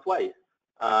about it twice.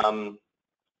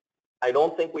 I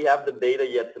don't think we have the data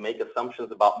yet to make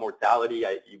assumptions about mortality.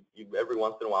 You every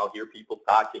once in a while hear people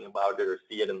talking about it or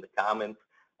see it in the comments.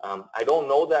 I don't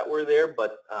know that we're there,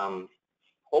 but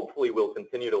hopefully we'll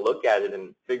continue to look at it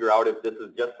and figure out if this is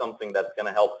just something that's going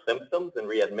to help symptoms and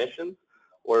readmissions,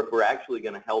 or if we're actually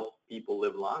going to help people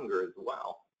live longer as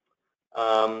well.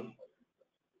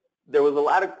 There was a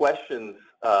lot of questions,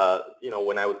 you know,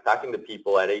 when I was talking to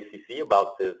people at ACC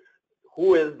about this.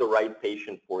 Who is the right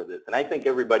patient for this? And I think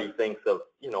everybody thinks of,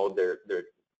 you know, their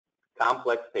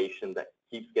complex patient that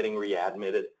keeps getting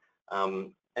readmitted.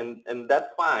 And that's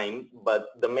fine, but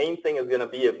the main thing is going to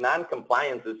be if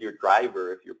non-compliance is your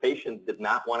driver, if your patient did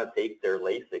not want to take their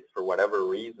Lasix for whatever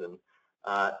reason,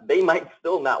 they might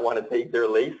still not want to take their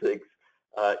Lasix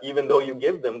even though you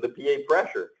give them the PA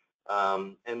pressure.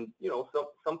 And, you know,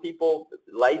 some people,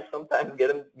 life sometimes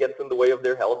gets in the way of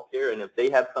their health care, and if they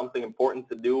have something important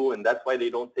to do and that's why they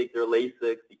don't take their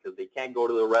Lasix because they can't go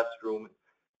to the restroom,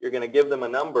 you're going to give them a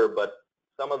number, but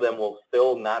some of them will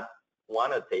still not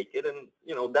want to take it, and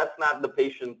you know that's not the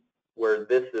patient where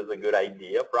this is a good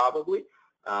idea probably.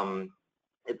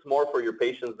 It's more for your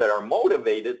patients that are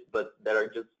motivated but that are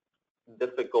just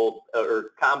difficult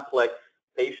or complex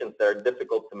patients that are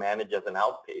difficult to manage as an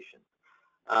outpatient.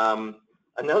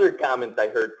 Another comment I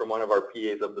heard from one of our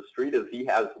PAs of the street is he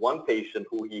has one patient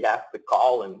who he has to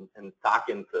call and talk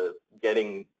into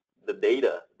getting the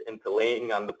data, into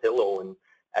laying on the pillow and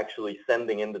actually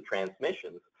sending in the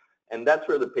transmissions. And that's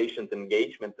where the patient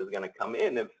engagement is going to come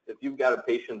in. If you've got a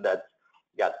patient that's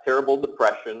got terrible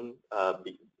depression,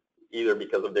 either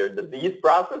because of their disease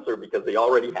process or because they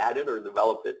already had it or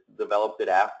developed it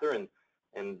after, and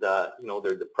you know,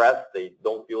 they're depressed, they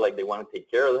don't feel like they want to take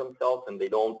care of themselves, and they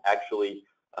don't actually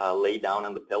lay down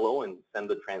on the pillow and send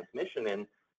the transmission in,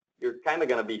 you're kind of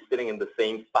going to be sitting in the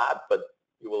same spot, but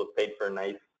you will have paid for a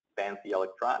nice fancy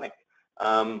electronic.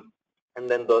 And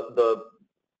then the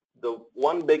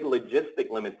one big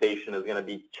logistic limitation is going to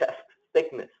be chest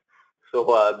thickness. So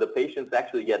the patients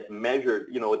actually get measured,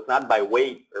 you know, it's not by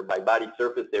weight or by body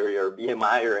surface area or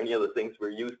BMI or any of the things we're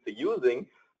used to using,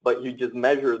 but you just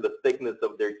measure the thickness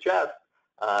of their chest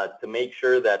to make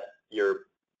sure that your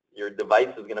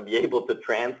device is going to be able to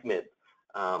transmit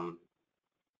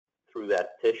through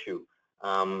that tissue.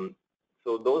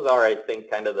 So those are, I think,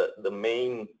 kind of the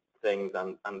main things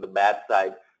on the bad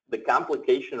side. The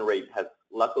complication rate has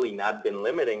luckily not been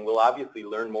limiting. We'll obviously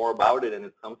learn more about it, and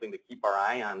it's something to keep our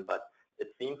eye on, but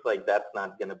it seems like that's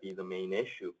not going to be the main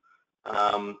issue.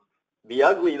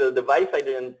 The device I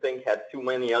didn't think had too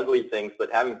many ugly things,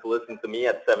 but having to listen to me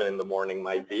at 7 in the morning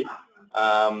might be.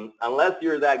 Unless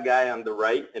you're that guy on the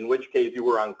right, in which case you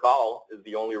were on call, is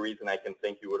the only reason I can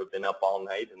think you would have been up all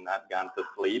night and not gone to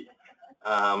sleep.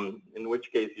 In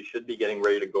which case you should be getting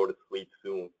ready to go to sleep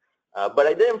soon. But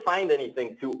I didn't find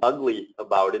anything too ugly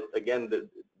about it. Again,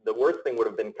 the worst thing would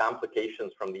have been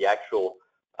complications from the actual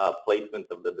placement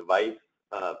of the device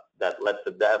that led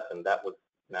to death, and that was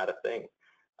not a thing.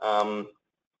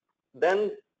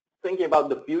 Then thinking about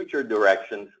the future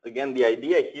directions, again, the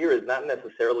idea here is not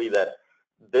necessarily that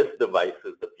this device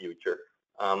is the future.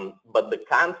 But the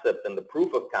concept and the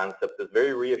proof of concept is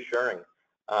very reassuring.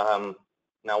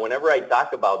 Now, whenever I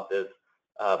talk about this,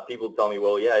 people tell me,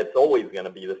 well, yeah, it's always going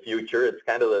to be the future. It's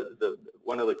kind of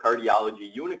one of the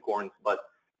cardiology unicorns. But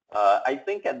I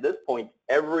think at this point,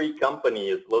 every company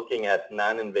is looking at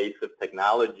non-invasive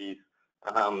technologies.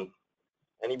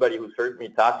 Anybody who's heard me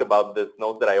talk about this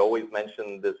knows that I always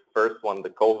mention this first one, the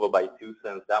Cova by 2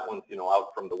 cents. That one's,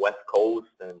 out from the West Coast,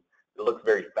 and it looks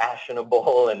very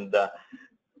fashionable. And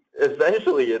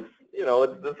essentially, it's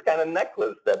this kind of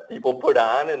necklace that people put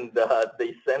on, and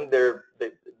they send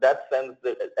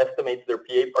estimates their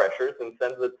PA pressures and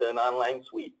sends it to an online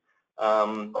suite.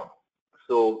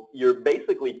 So you're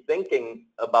basically thinking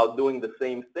about doing the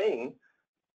same thing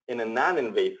in a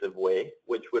non-invasive way,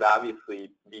 which would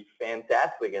obviously be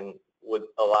fantastic and would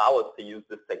allow us to use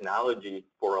this technology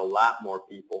for a lot more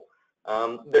people.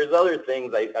 There's other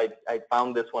things. I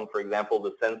found this one, for example,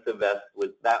 the SensiVest.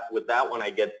 With that one, I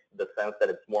get the sense that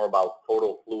it's more about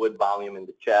total fluid volume in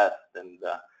the chest, and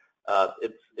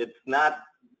it's not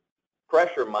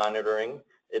pressure monitoring.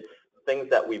 It's things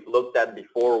that we've looked at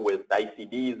before with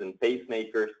ICDs and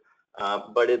pacemakers,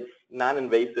 but it's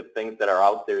non-invasive things that are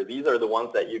out there. These are the ones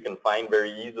that you can find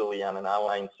very easily on an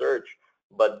online search.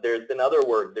 But there's been other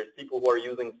work. There's people who are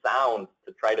using sound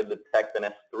to try to detect an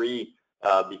S3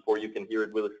 before you can hear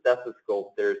it with a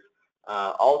stethoscope. There's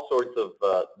all sorts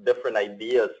of different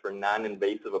ideas for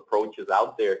non-invasive approaches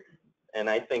out there. And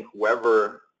I think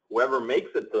whoever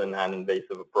makes it to a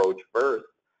non-invasive approach first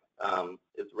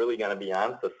is really going to be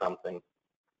onto something.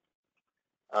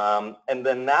 And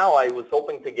then now I was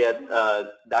hoping to get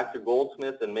Dr.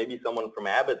 Goldsmith and maybe someone from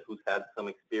Abbott who's had some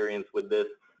experience with this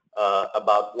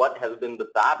about what has been the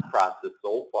thought process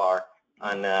so far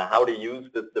on how to use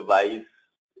this device.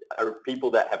 Are people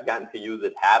that have gotten to use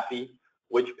it happy?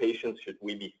 Which patients should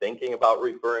we be thinking about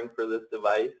referring for this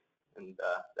device, and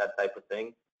that type of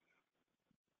thing?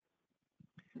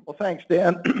 Well, thanks,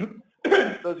 Dan.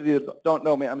 Those of you that don't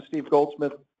know me, I'm Steve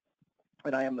Goldsmith,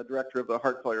 and I am the director of the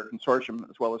Heart Failure Consortium,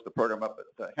 as well as the program up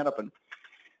at Hennepin.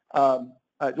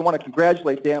 I want to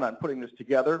congratulate Dan on putting this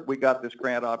together. We got this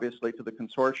grant, obviously, to the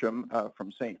consortium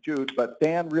from St. Jude, but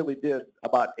Dan really did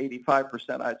about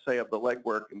 85%, I'd say, of the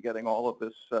legwork in getting all of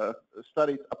this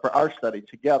study, for our study,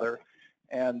 together,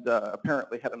 and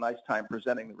apparently had a nice time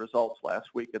presenting the results last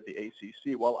week at the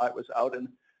ACC while I was out in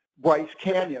Bryce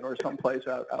Canyon or someplace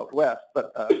out west.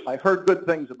 But I heard good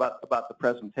things about the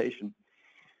presentation.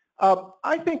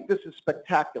 I think this is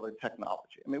spectacular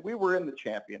technology. I mean, we were in the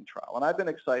Champion trial, and I've been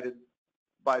excited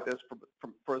by this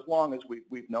for as long as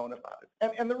we've known about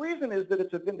it. And the reason is that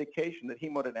it's a vindication that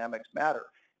hemodynamics matter.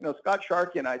 Scott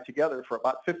Sharkey and I together for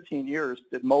about 15 years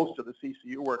did most of the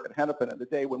CCU work at Hennepin in the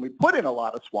day when we put in a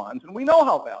lot of swans, and we know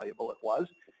how valuable it was.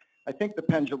 I think the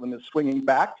pendulum is swinging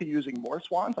back to using more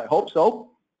swans. I hope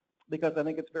so, because I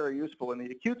think it's very useful in the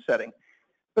acute setting.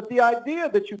 But the idea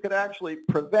that you could actually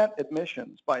prevent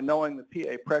admissions by knowing the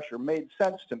PA pressure made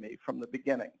sense to me from the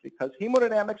beginning, because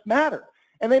hemodynamics matter.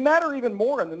 And they matter even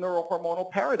more in the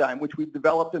neurohormonal paradigm, which we've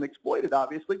developed and exploited,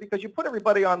 obviously, because you put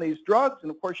everybody on these drugs,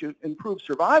 and of course you improve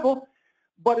survival,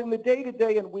 but in the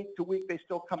day-to-day and week-to-week, they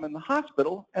still come in the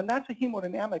hospital, and that's a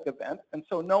hemodynamic event. And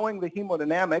so knowing the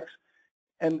hemodynamics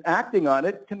and acting on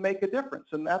it can make a difference,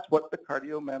 and that's what the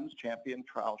CardioMEMS Champion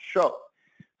trial showed.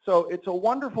 So it's a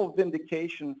wonderful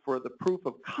vindication for the proof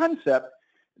of concept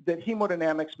that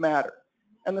hemodynamics matter.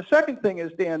 And the second thing,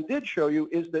 as Dan did show you,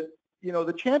 is that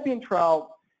the Champion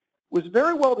trial was a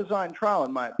very well-designed trial,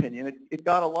 in my opinion. It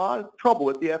got a lot of trouble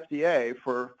with the FDA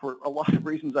for a lot of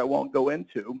reasons I won't go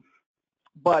into.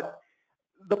 But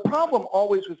the problem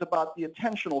always was about the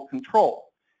attentional control.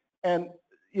 And,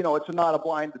 it's not a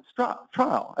blinded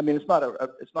trial. I mean, it's not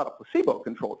a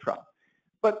placebo-controlled trial.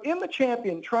 But in the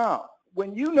Champion trial,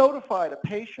 when you notified a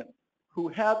patient who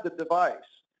had the device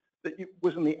that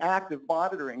was in the active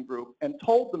monitoring group and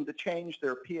told them to change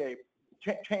their PA,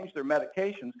 change their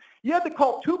medications, you had to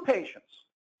call 2 patients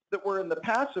that were in the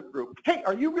passive group. Hey,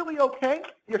 are you really okay?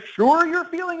 You're sure you're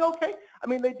feeling okay? I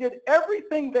mean, they did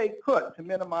everything they could to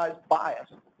minimize bias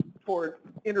for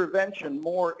intervention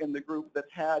more in the group that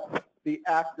had the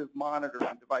active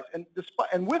monitoring device.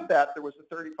 And with that, there was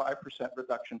a 35%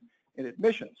 reduction in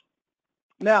admissions.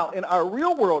 Now, in our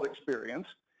real-world experience,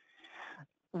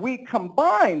 we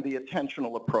combined the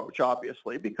attentional approach,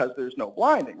 obviously, because there's no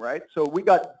blinding, right? So we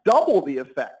got double the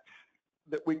effect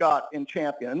that we got in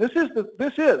Champion. And this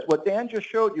is what Dan just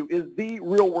showed you is the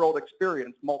real-world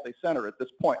experience multi-center at this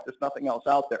point. There's nothing else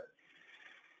out there.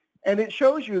 And it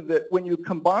shows you that when you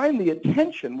combine the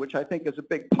attention, which I think is a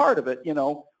big part of it, you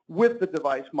know, with the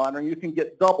device monitoring, you can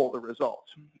get double the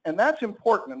results. And that's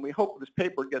important, and we hope this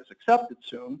paper gets accepted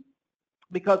soon,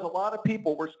 because a lot of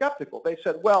people were skeptical. They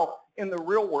said, well, in the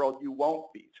real world, you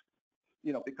won't beat,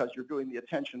 you know, because you're doing the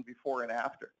attention before and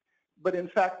after. But in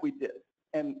fact, we did,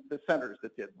 and the centers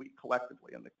that did, we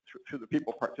collectively, and through the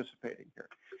people participating here.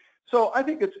 So I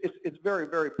think it's very,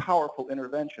 very powerful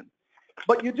intervention.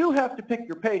 But you do have to pick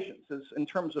your patients in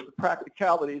terms of the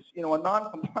practicalities. You know, a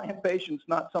non-compliant patient's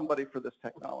not somebody for this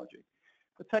technology.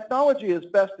 The technology is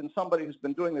best in somebody who's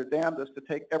been doing their damnedest to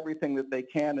take everything that they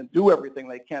can and do everything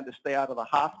they can to stay out of the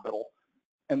hospital.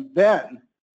 And then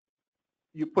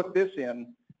you put this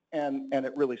in, and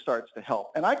it really starts to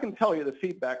help. And I can tell you the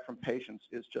feedback from patients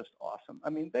is just awesome. I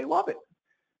mean, they love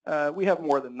it. We have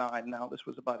more than 9 now. This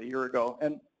was about a year ago.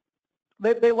 And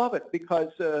they love it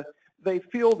because they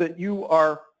feel that you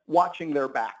are watching their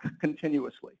back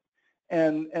continuously.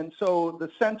 And so the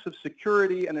sense of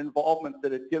security and involvement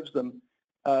that it gives them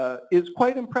is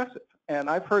quite impressive. And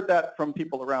I've heard that from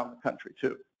people around the country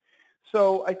too.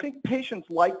 So I think patients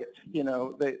like it, you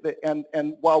know,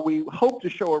 and while we hope to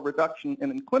show a reduction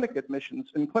in clinic admissions,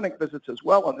 in clinic visits as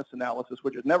well on this analysis,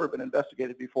 which had never been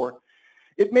investigated before,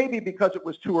 it may be because it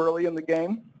was too early in the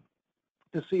game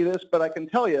to see this, but I can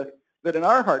tell you that in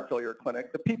our heart failure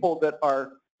clinic, the people that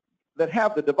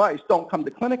have the device don't come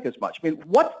to clinic as much. I mean,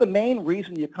 what's the main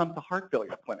reason you come to heart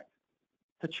failure clinic?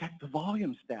 To check the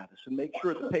volume status and make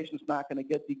sure the patient's not going to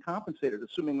get decompensated,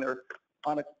 assuming they're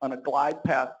on a glide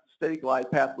path, steady glide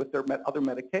path with their other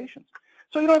medications.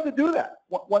 So you don't have to do that.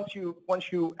 Once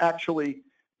you actually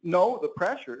know the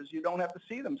pressures, you don't have to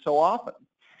see them so often.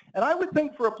 And I would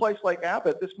think for a place like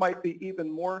Abbott, this might be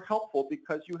even more helpful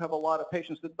because you have a lot of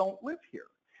patients that don't live here.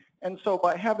 And so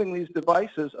by having these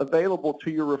devices available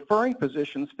to your referring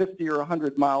physicians 50 or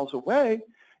 100 miles away,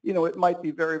 you know, it might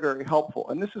be very, very helpful.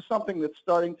 And this is something that's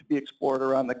starting to be explored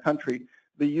around the country,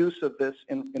 the use of this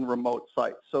in remote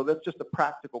sites. So that's just a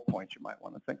practical point you might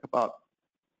want to think about.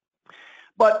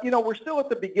 But, you know, we're still at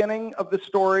the beginning of the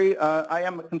story. I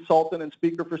am a consultant and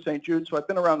speaker for St. Jude, so I've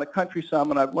been around the country some,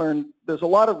 and I've learned there's a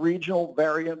lot of regional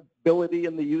variability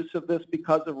in the use of this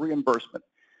because of reimbursement.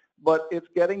 But it's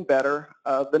getting better.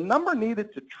 The number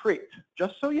needed to treat,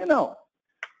 just so you know,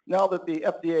 now that the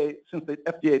FDA, since the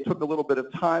FDA took a little bit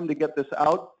of time to get this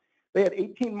out, they had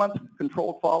 18 months of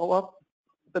controlled follow-up.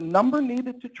 The number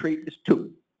needed to treat is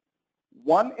 2.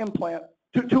 1 implant,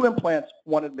 2 implants,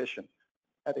 1 admission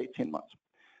at 18 months.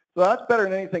 So that's better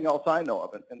than anything else I know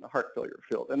of in the heart failure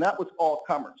field. And that was all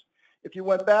comers. If you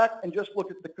went back and just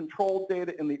looked at the controlled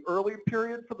data in the early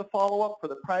period for the follow-up for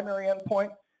the primary endpoint,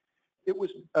 it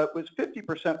was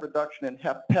 50% reduction in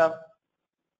HFpEF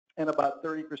and about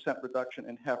 30% reduction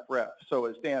in HFrEF. So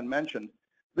as Dan mentioned,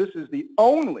 this is the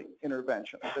only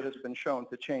intervention that has been shown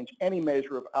to change any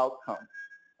measure of outcome,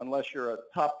 unless you're a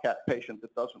top cat patient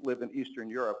that doesn't live in Eastern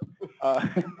Europe,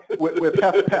 with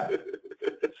HFpEF.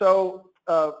 So,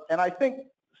 and I think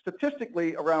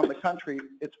statistically around the country,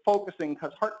 it's focusing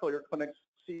because heart failure clinics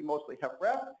see mostly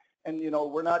HFrEF, and you know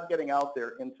we're not getting out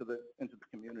there into the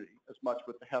community as much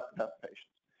with the HFpEF patients.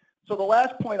 So the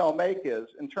last point I'll make is,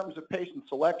 in terms of patient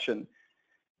selection,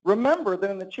 remember that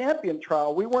in the Champion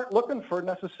trial, we weren't looking for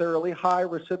necessarily high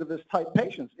recidivist type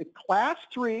patients. It's class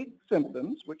 3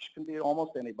 symptoms, which can be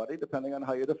almost anybody, depending on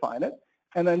how you define it,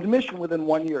 and an admission within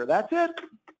 1 year. That's it.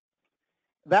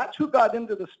 That's who got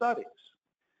into the studies.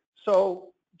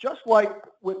 So just like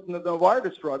with the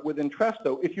Novartis drug, with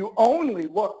Entresto, if you only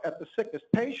look at the sickest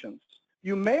patients,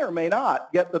 you may or may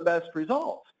not get the best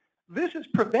results. This is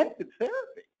preventive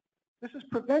therapy. This is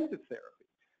preventive therapy.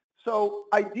 So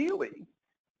ideally,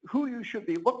 who you should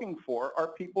be looking for are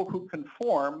people who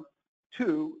conform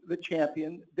to the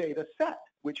Champion data set,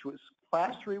 which was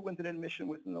class 3 with an admission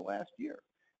within the last year.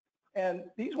 And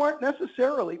these weren't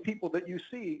necessarily people that you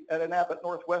see at an Abbott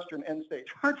Northwestern end-stage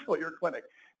heart failure clinic,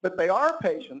 but they are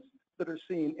patients that are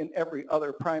seen in every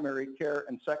other primary care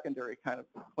and secondary kind of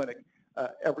clinic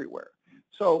everywhere.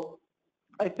 So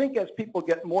I think as people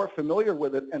get more familiar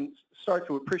with it and start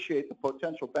to appreciate the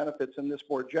potential benefits in this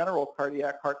more general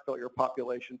cardiac heart failure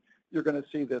population, you're going to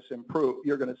see this improve.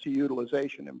 You're going to see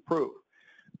utilization improve.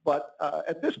 But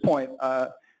at this point,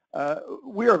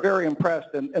 we are very impressed,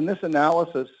 and this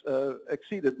analysis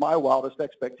exceeded my wildest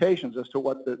expectations as to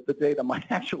what the data might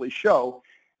actually show.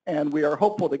 And we are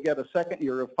hopeful to get a second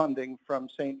year of funding from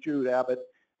St. Jude Abbott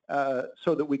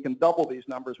so that we can double these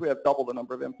numbers. We have double the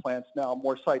number of implants now.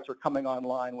 More sites are coming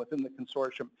online within the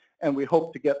consortium, and we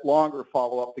hope to get longer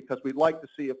follow-up because we'd like to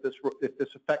see if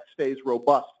this effect stays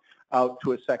robust out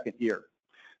to a second year.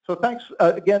 So thanks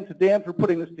again to Dan for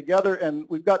putting this together, and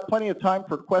we've got plenty of time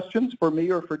for questions for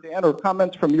me or for Dan or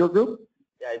comments from your group.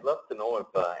 Yeah, I'd love to know if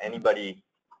anybody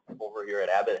over here at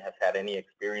Abbott has had any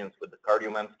experience with the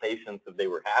CardioMEMS patients, if they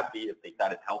were happy, if they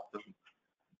thought it helped them.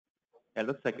 It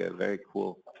looks like a very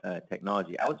cool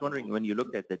technology. I was wondering, when you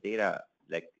looked at the data,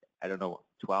 like, I don't know,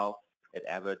 12 at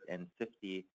Abbott and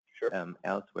 50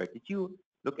 elsewhere, did you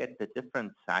look at the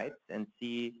different sites and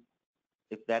see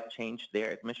if that changed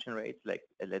their admission rates? Like,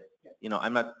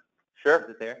 I'm not sure. Is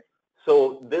it there?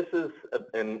 So this is,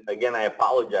 and again, I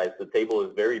apologize, the table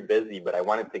is very busy, but I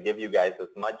wanted to give you guys as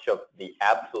much of the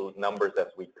absolute numbers as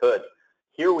we could.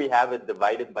 Here we have it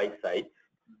divided by sites.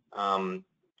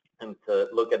 And to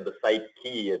look at the site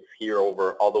key, it's here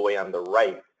over all the way on the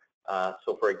right.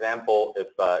 So for example, if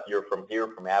you're from here,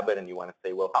 from Abbott, and you want to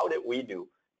say, well, how did we do?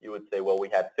 You would say, well, we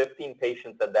had 15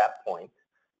 patients at that point.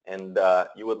 And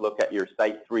you would look at your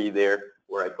site 3 there,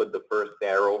 where I put the first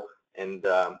arrow. And,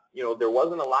 there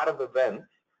wasn't a lot of events.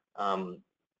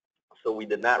 So we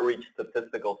did not reach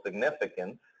statistical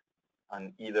significance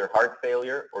on either heart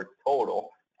failure or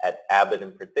total at Abbott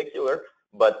in particular.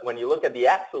 But when you look at the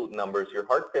absolute numbers, your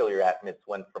heart failure admits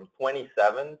went from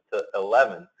 27 to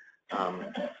 11.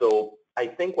 So I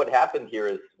think what happened here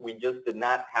is we just did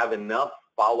not have enough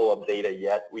follow-up data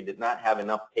yet. We did not have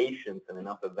enough patients and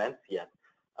enough events yet.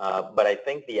 But I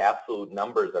think the absolute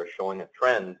numbers are showing a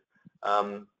trend.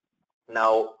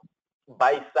 Now,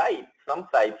 by site, some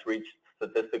sites reached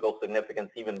statistical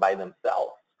significance even by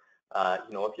themselves.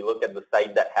 If you look at the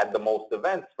site that had the most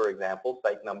events, for example,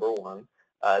 site number 1,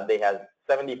 they had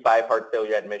 75 heart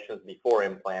failure admissions before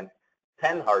implant,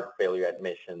 10 heart failure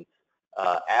admissions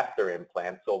after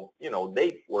implant. So,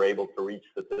 they were able to reach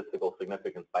statistical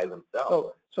significance by themselves.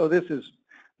 So this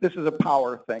is a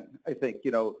power thing, I think.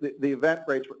 The event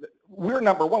rates, we're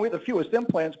number 1. We have the fewest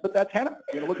implants, but that's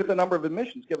Hennepin. Look at the number of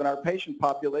admissions given our patient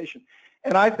population.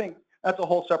 And I think that's a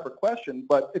whole separate question.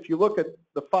 But if you look at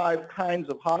the 5 kinds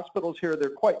of hospitals here, they're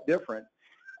quite different.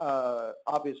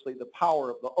 Obviously, the power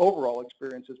of the overall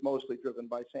experience is mostly driven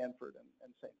by Sanford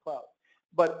and St. Cloud.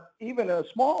 But even a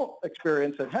small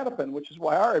experience at Hennepin, which is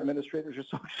why our administrators are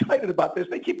so excited about this,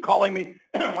 they keep calling me,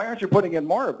 why aren't you putting in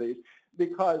more of these?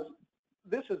 Because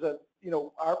this is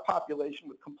our population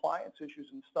with compliance issues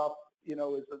and stuff, is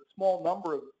a small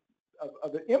number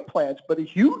of implants, but a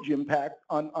huge impact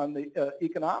on the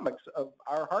economics of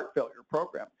our heart failure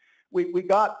program. We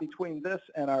got, between this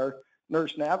and our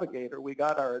Nurse Navigator, we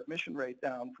got our admission rate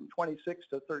down from 26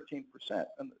 to 13% in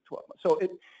the 12 months. So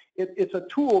it's a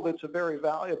tool that's a very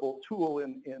valuable tool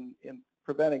in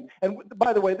preventing. And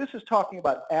by the way, this is talking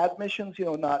about admissions,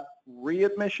 not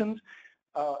readmissions.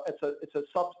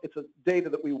 It's a data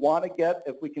that we want to get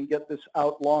if we can get this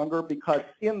out longer, because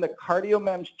in the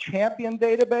CardioMEMS Champion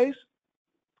database,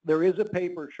 there is a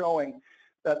paper showing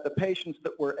that the patients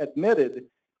that were admitted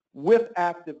with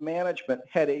active management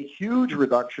had a huge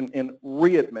reduction in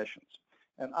readmissions.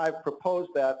 And I've proposed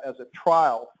that as a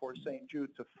trial for St.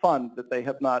 Jude to fund, that they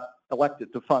have not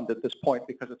elected to fund at this point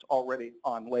because it's already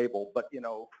on label, but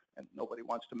and nobody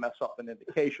wants to mess up an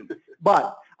indication.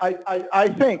 But I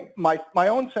think my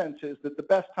own sense is that the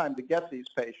best time to get these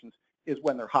patients is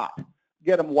when they're hot.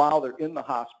 Get them while they're in the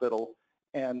hospital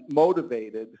and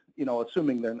motivated,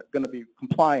 assuming they're going to be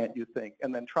compliant, you think,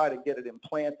 and then try to get it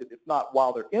implanted, if not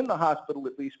while they're in the hospital,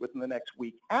 at least within the next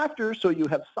week after, so you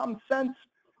have some sense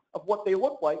of what they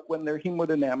look like when they're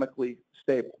hemodynamically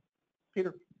stable.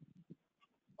 Peter?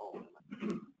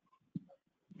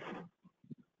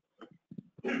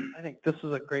 I think this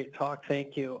is a great talk.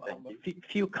 Thank you. A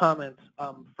few comments.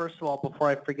 First of all, before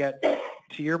I forget,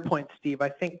 to your point, Steve, I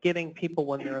think getting people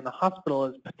when they're in the hospital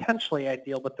is potentially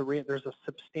ideal, but there's a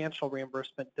substantial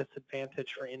reimbursement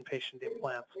disadvantage for inpatient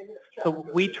implants. So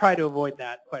we try to avoid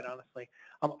that, quite honestly.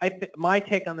 My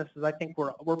take on this is I think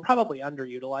we're probably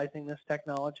underutilizing this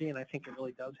technology, and I think it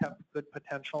really does have good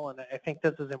potential, and I think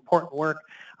this is important work.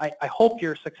 I hope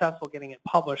you're successful getting it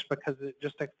published, because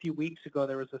just a few weeks ago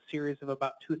there was a series of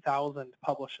about 2,000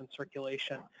 published in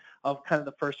circulation of kind of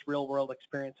the first real-world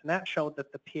experience, and that showed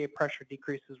that the PA pressure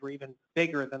decreases were even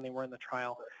bigger than they were in the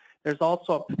trial. There's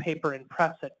also a paper in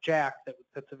Press at JACC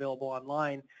that's available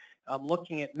online,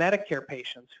 looking at Medicare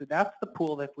patients, that's the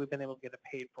pool that we've been able to get it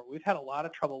paid for. We've had a lot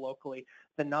of trouble locally.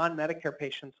 The non-Medicare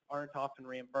patients aren't often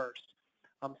reimbursed.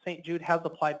 St. Jude has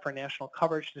applied for a national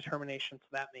coverage determination, so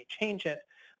that may change it.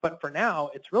 But for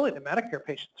now, it's really the Medicare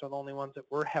patients are the only ones that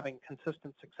we're having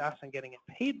consistent success in getting it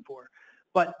paid for.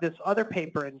 But this other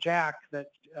paper in JACC that,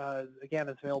 again,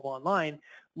 is available online,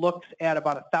 looks at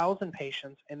about 1,000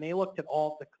 patients, and they looked at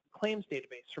all the claims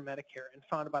database for Medicare and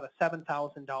found about a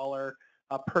 $7,000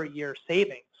 per year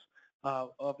savings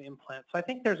of implants. So I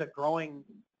think there's a growing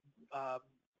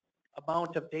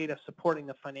amount of data supporting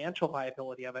the financial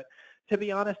viability of it. To be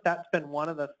honest, that's been one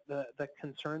of the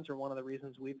concerns, or one of the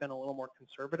reasons we've been a little more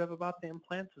conservative about the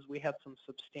implants, is we had some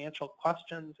substantial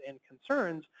questions and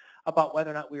concerns about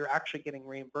whether or not we were actually getting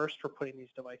reimbursed for putting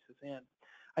these devices in.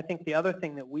 I think the other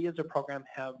thing that we as a program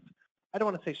have, I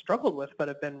don't want to say struggled with, but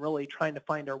have been really trying to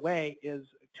find our way, is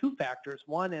two factors.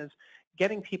 One is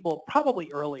getting people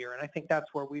probably earlier, and I think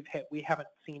that's where we haven't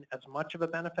seen as much of a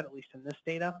benefit, at least in this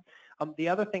data. The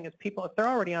other thing is people, if they're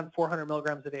already on 400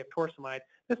 milligrams a day of torsemide,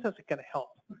 this isn't going to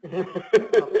help.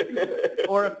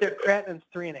 Or if their creatinine's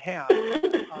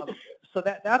 3.5. So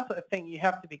that's a thing you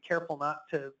have to be careful not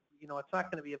to, it's not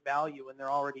going to be a value when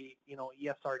they're already,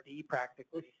 ESRD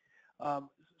practically.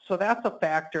 So that's a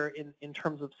factor in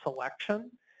terms of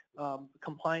selection.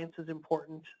 Compliance is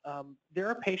important. There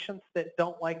are patients that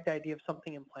don't like the idea of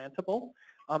something implantable,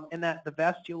 and that the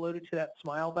vest you alluded to, that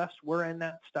smile vest, we're in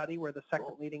that study. We're the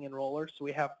second leading enroller, so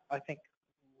we have, I think,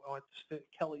 it's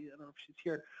Kelly, I don't know if she's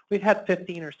here. We've had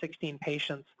 15 or 16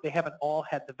 patients. They haven't all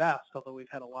had the vest, although we've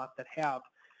had a lot that have.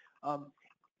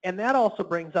 And that also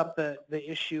brings up the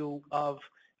issue of,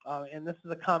 and this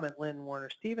is a comment Lynn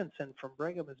Warner-Stevenson from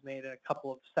Brigham has made in a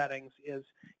couple of settings, is,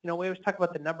 we always talk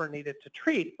about the number needed to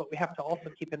treat, but we have to also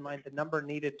keep in mind the number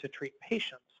needed to treat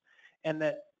patients. And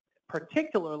that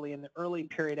particularly in the early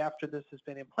period after this has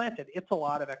been implanted, it's a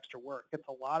lot of extra work. It's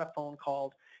a lot of phone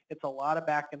calls. It's a lot of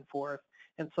back and forth.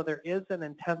 And so there is an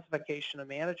intensification of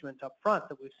management up front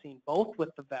that we've seen both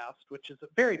with the vest, which is a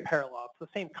very parallel.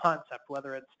 It's the same concept,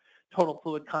 whether it's total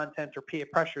fluid content or PA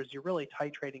pressures, you're really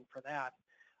titrating for that.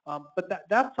 But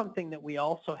that's something that we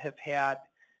also have had,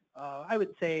 I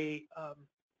would say,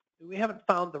 we haven't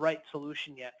found the right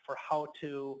solution yet for how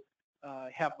to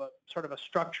have a sort of a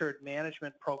structured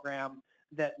management program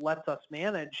that lets us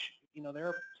manage. There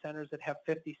are centers that have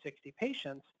 50, 60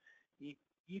 patients.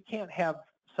 You can't have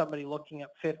somebody looking at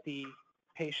 50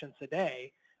 patients a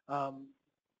day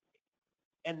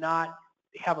and not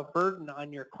have a burden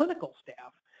on your clinical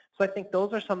staff. So I think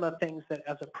those are some of the things that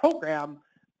as a program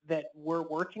that we're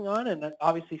working on, and that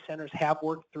obviously centers have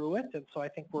worked through it, and so I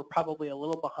think we're probably a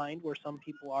little behind where some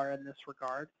people are in this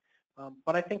regard.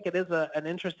 But I think it is an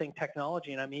interesting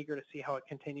technology, and I'm eager to see how it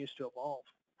continues to evolve.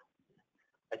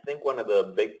 I think one of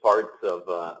the big parts of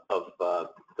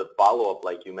the follow-up,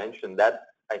 like you mentioned, that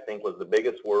I think was the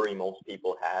biggest worry most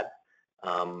people had.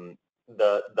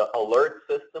 The alert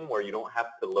system, where you don't have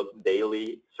to look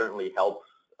daily, certainly helps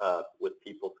with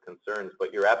people's concerns,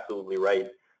 but you're absolutely right.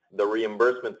 The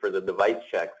reimbursement for the device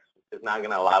checks is not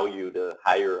going to allow you to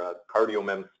hire a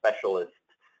cardiomem specialist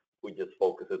who just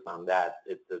focuses on that.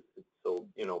 So,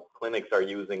 clinics are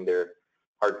using their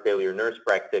heart failure nurse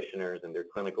practitioners and their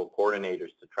clinical coordinators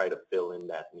to try to fill in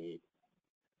that need.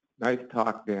 Nice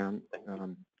talk, Dan.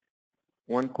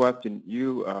 One question.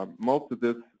 Most of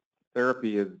this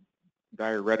therapy is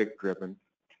diuretic driven.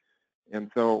 And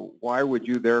so why would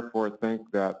you therefore think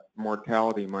that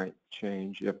mortality might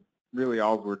change if really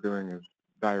all we're doing is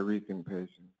diuresing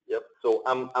patients? Yep. So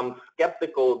I'm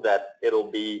skeptical that it'll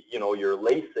be, your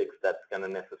Lasix that's going to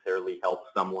necessarily help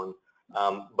someone.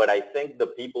 But I think the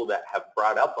people that have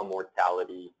brought up a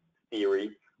mortality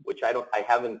theory, which I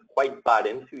haven't quite bought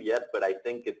into yet, but I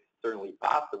think it's certainly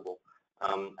possible.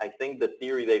 I think the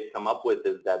theory they've come up with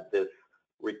is that this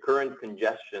recurrent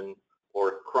congestion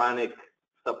or chronic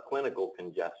subclinical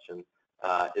congestion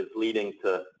is leading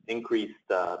to increased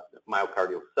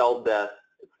myocardial cell death.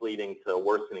 It's leading to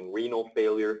worsening renal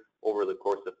failure over the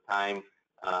course of time.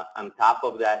 On top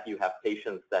of that, you have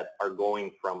patients that are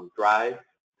going from dry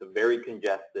to very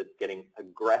congested, getting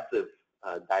aggressive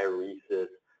diuresis,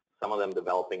 some of them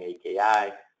developing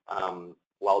AKI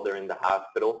while they're in the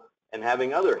hospital, and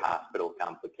having other hospital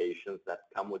complications that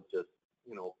come with just,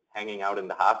 hanging out in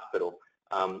the hospital.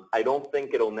 I don't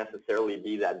think it'll necessarily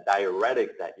be that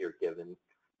diuretic that you're given,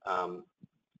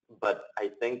 but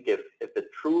I think if it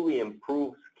truly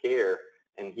improves care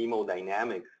and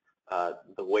hemodynamics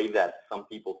the way that some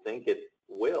people think it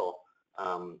will,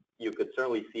 you could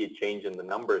certainly see a change in the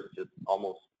numbers, just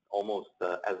almost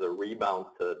as a rebound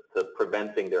to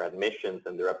preventing their admissions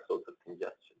and their episodes of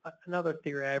congestion. Another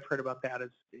theory I've heard about that is,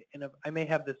 and I may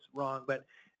have this wrong, but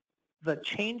the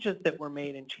changes that were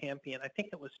made in Champion, I think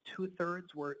it was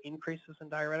 2/3 were increases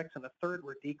in diuretics and 1/3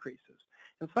 were decreases.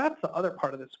 And so that's the other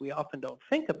part of this we often don't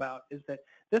think about, is that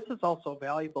this is also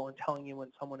valuable in telling you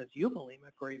when someone is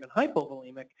euvolemic or even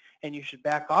hypovolemic, and you should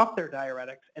back off their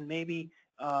diuretics and maybe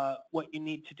what you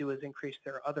need to do is increase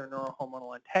their other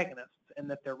neurohormonal antagonists, and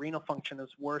that their renal function is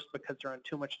worse because they're on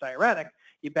too much diuretic.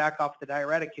 You back off the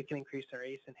diuretic, you can increase their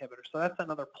ACE inhibitor. So that's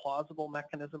another plausible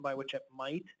mechanism by which it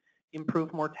might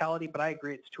improve mortality, but I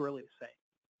agree it's too early to say.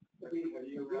 The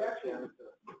actual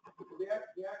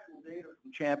data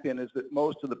from Champion is that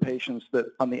most of the patients that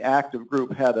on the active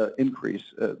group had an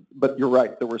increase, but you're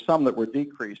right, there were some that were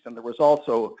decreased, and there was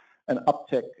also an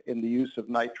uptick in the use of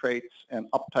nitrates and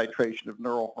uptitration of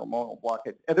neurohormonal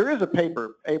blockade. And there is a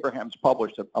paper, Abraham's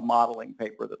published a modeling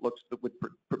paper that would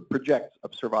project a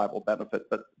survival benefit,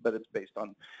 but it's based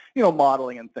on,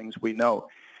 modeling and things we know.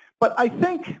 But I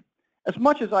think as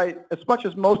much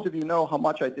as most of you know how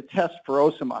much I detest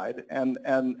furosemide, and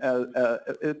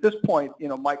at this point,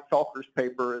 Mike Felker's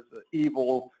paper is an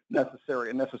evil,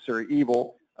 necessary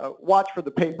evil. Watch for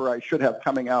the paper I should have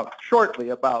coming out shortly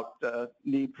about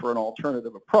need for an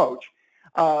alternative approach.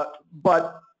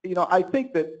 But I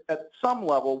think that at some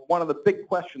level, one of the big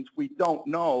questions we don't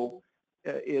know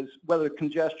is whether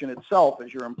congestion itself,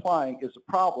 as you're implying, is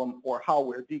a problem or how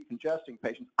we're decongesting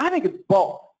patients. I think it's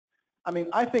both. I mean,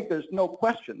 I think there's no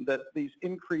question that these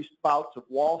increased bouts of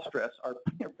wall stress are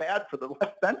bad for the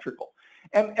left ventricle.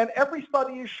 And every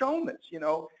study has shown this,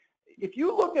 If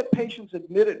you look at patients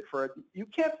admitted for it, you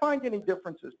can't find any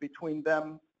differences between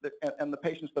them and the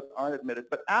patients that aren't admitted,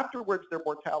 but afterwards their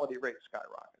mortality rate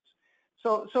skyrockets.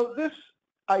 So this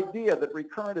idea that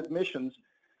recurrent admissions,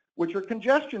 which are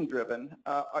congestion driven,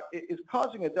 is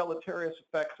causing a deleterious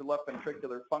effect to left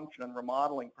ventricular function and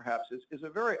remodeling perhaps is a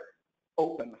very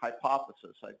open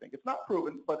hypothesis, I think. It's not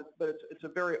proven, but it's a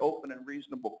very open and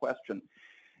reasonable question.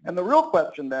 And the real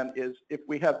question then is, if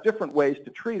we have different ways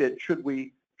to treat it, should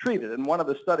we treat it? And one of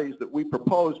the studies that we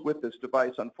proposed with this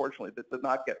device, unfortunately, that did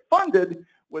not get funded,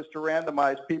 was to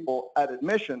randomize people at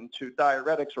admission to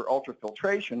diuretics or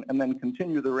ultrafiltration, and then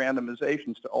continue the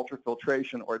randomizations to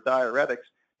ultrafiltration or diuretics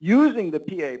using the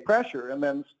PA pressure, and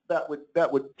then that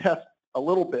would test a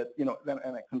little bit, and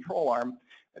a control arm.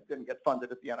 It didn't get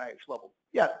funded at the NIH level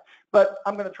yet, but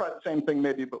I'm going to try the same thing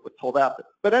maybe, but with tolvaptan.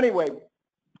 But anyway,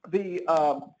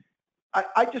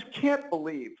 I just can't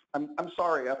believe. I'm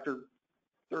sorry. After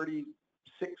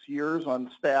 36 years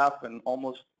on staff and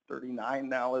almost 39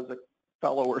 now as a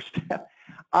fellow or staff,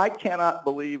 I cannot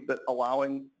believe that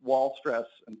allowing wall stress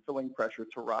and filling pressure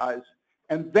to rise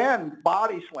and then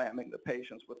body slamming the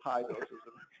patients with high doses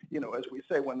of, as we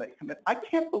say when they come in, I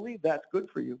can't believe that's good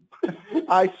for you.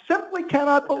 I simply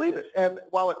cannot believe it. And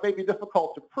while it may be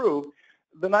difficult to prove,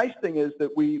 the nice thing is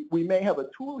that we may have a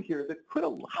tool here that could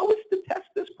allow us to test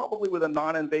this, probably with a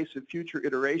non-invasive future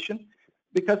iteration,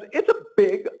 because it's a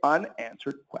big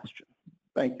unanswered question.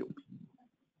 Thank you.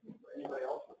 Anybody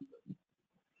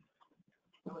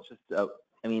else?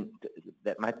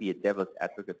 That might be a devil's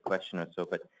advocate question or so,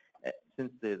 but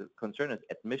since the concern is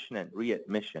admission and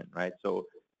readmission, right? So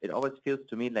it always feels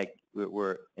to me like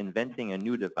we're inventing a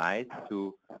new device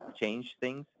to change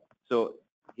things. So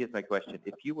here's my question.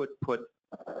 If you would put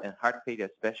a heart failure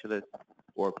specialist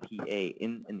or PA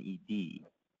in an ED,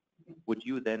 would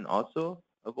you then also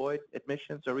avoid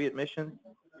admissions or readmissions?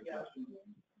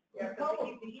 Yeah,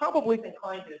 probably.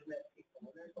 Inclined to admit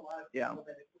people. There's a lot of people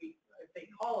that if they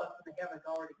call us and they haven't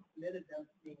already committed them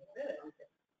to being admitted, we say,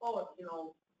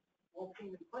 we'll see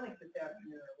the clinic this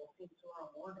afternoon, or we'll see tomorrow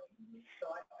morning. So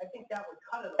I think that would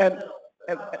cut it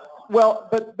a little.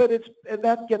 But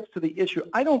that gets to the issue.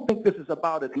 I don't think this is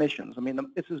about admissions. I mean,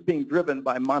 this is being driven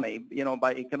by money,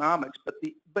 by economics,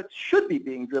 but should be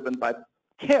being driven by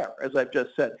care, as I've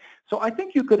just said. So I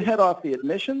think you could head off the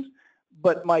admissions,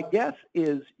 but my guess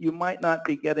is you might not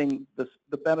be getting the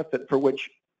benefit for which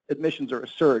admissions are a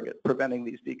surrogate, preventing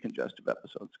these decongestive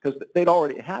episodes, because they'd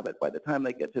already have it by the time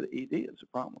they get to the ED. It's a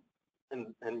problem.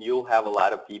 And you'll have a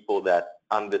lot of people that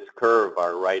on this curve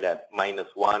are right at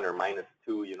 -1 or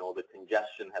 -2. The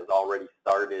congestion has already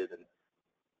started, and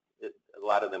a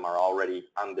lot of them are already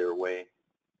on their way.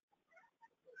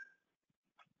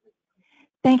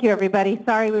 Thank you, everybody.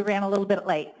 Sorry we ran a little bit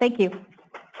late. Thank you.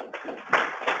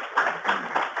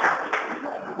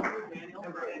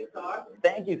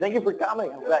 Thank you for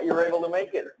coming. I'm glad you were able to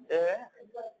make it.